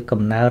chia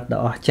cầm nợ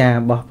đỏ cha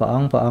bỏ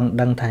ông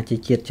đăng thà chỉ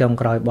chiết trong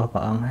coi bỏ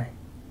ông hay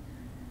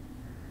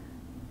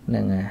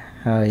nè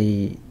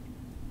hơi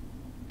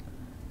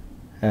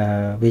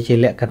vì chỉ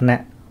lệ cắt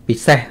nặng bị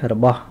xe rồi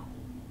bỏ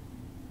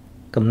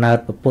cầm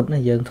nợ và bút nó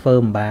dương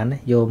thơ bán đấy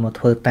vô mà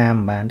thơ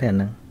tam bán thế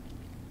nè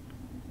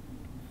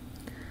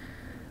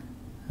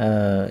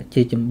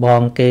chỉ chấm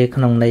bong kê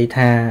không này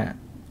tha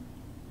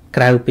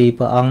cào pi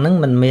bỏ ông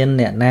nâng mình miên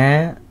nè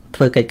ná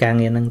thơ cái càng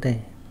nghe nâng thế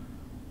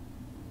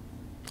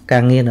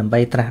càng nghe làm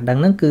bay tra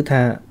đăng nâng cứ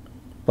tha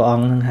bỏ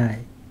ông nâng hài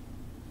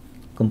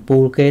cầm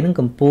pu kê nâng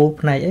cầm pu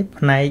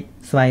này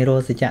xoay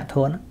rồi sẽ chạm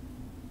thua nó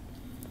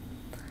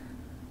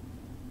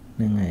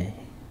này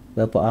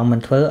và bỏ ông mình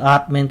thơ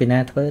ọt men bị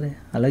na thơ đấy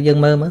ở lấy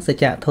dân mơ mới sẽ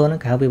chạm thua nó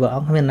cả vì bỏ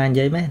ông men nan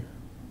giấy men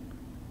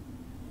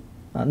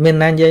men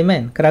nan giấy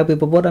men cào pi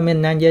bỏ bút ở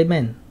men nan giấy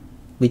men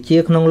bị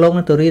chia không lông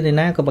nó tôi riêng này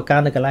ná có bạc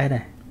cao này cái lai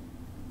này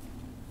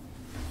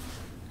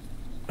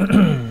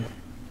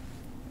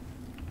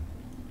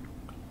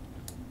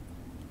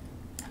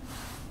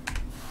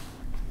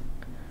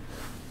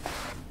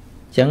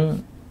chẳng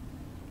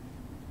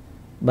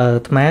bờ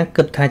má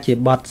kịch tha chỉ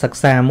bọt sặc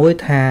xà mũi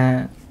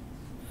tha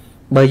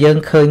bờ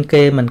dân khơi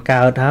kê mình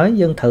cào thói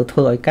dân thử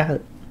thua ở cá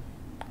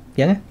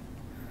chẳng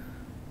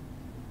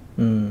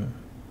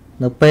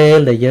nó pê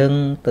là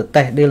dân tự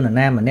tè đi là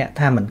nam mà nè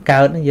tha mình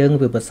cao nó dân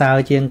vì bờ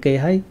sao chiên kê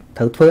ấy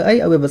thử thua ấy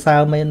ở bờ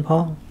sao men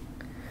phong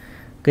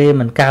kê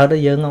mình cao đó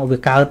dân ở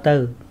việc cao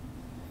tư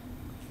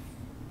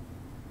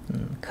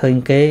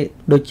khơi kê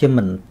đôi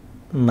chân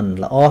mình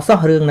là o sót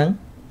rương nắng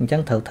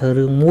chẳng thử thơ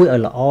rương muối ở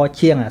là o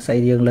chiên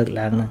xây dương lực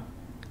làng nè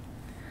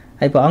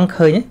hay bọn ông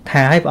khơi nhé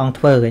thà hay bọn ông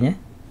thơ rồi nhé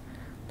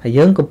thầy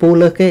dân có pu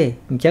lơ kê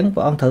chẳng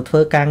bọn ông thử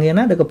thơ càng nghe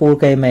nó được có pu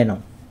kê mê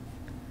nồng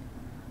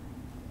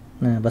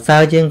nè bà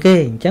sao chiên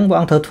kê chẳng bọn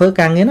ông thử thơ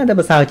càng nghe nó được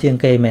bà sao chiên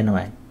kê mê nồng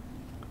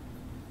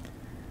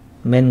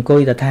mình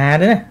coi là thà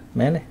đấy nè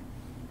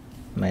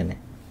mẹ này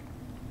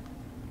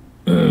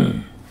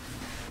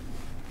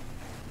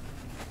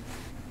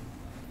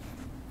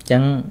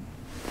chẳng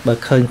bà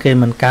khơi kê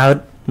mình cao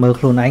mơ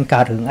luôn anh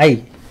cao hướng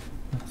ấy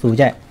dù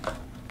vậy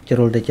cho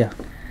rồi được chưa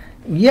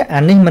yeah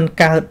anh ấy mình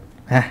cao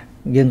ha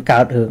dương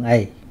cao hướng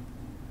ấy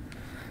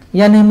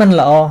yeah anh ấy mình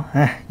lọ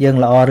ha dương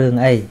lọ hướng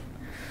ấy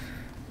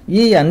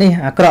với anh ấy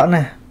à cọ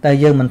nè tại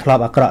dương mình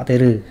thọp à cọ tới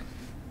rư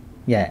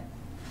dạ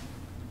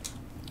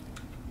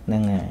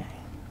nên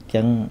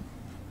chẳng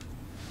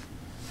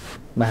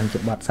bàn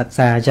chụp bọt sắc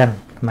xa chẳng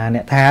mà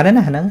nè tha đấy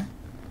nè nó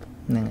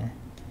nên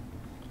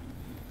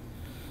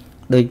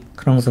đôi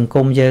trong sừng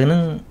cung giờ nó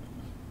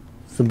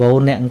sự bố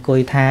nẹn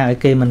coi tha ở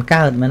kia mình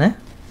cao mà nè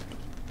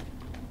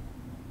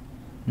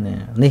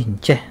nè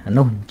che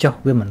nó cho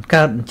với mình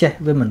cao che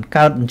với mình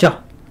cao cho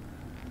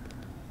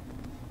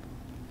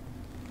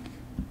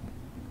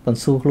còn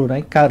su luôn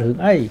đấy cao hướng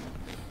ấy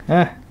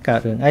ha cao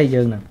hướng ấy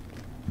giờ nè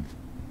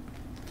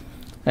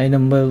ấy nó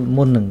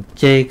môn đừng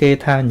chê kê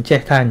than che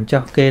than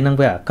cho kê năng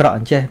về cọ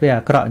che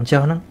về cọ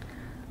cho nó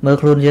mơ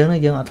luôn giờ nó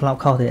giờ ở thọ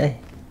khâu thế ấy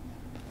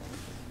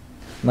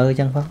mơ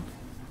chẳng không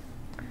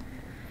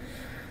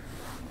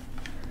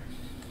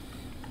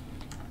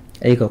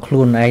ấy có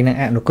khuôn anh nó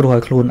ăn nó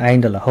cùi khuôn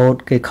anh đó là hốt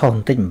cái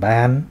không tỉnh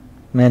bán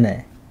mẹ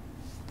này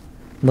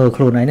mơ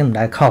khuôn anh nó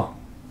đã khổ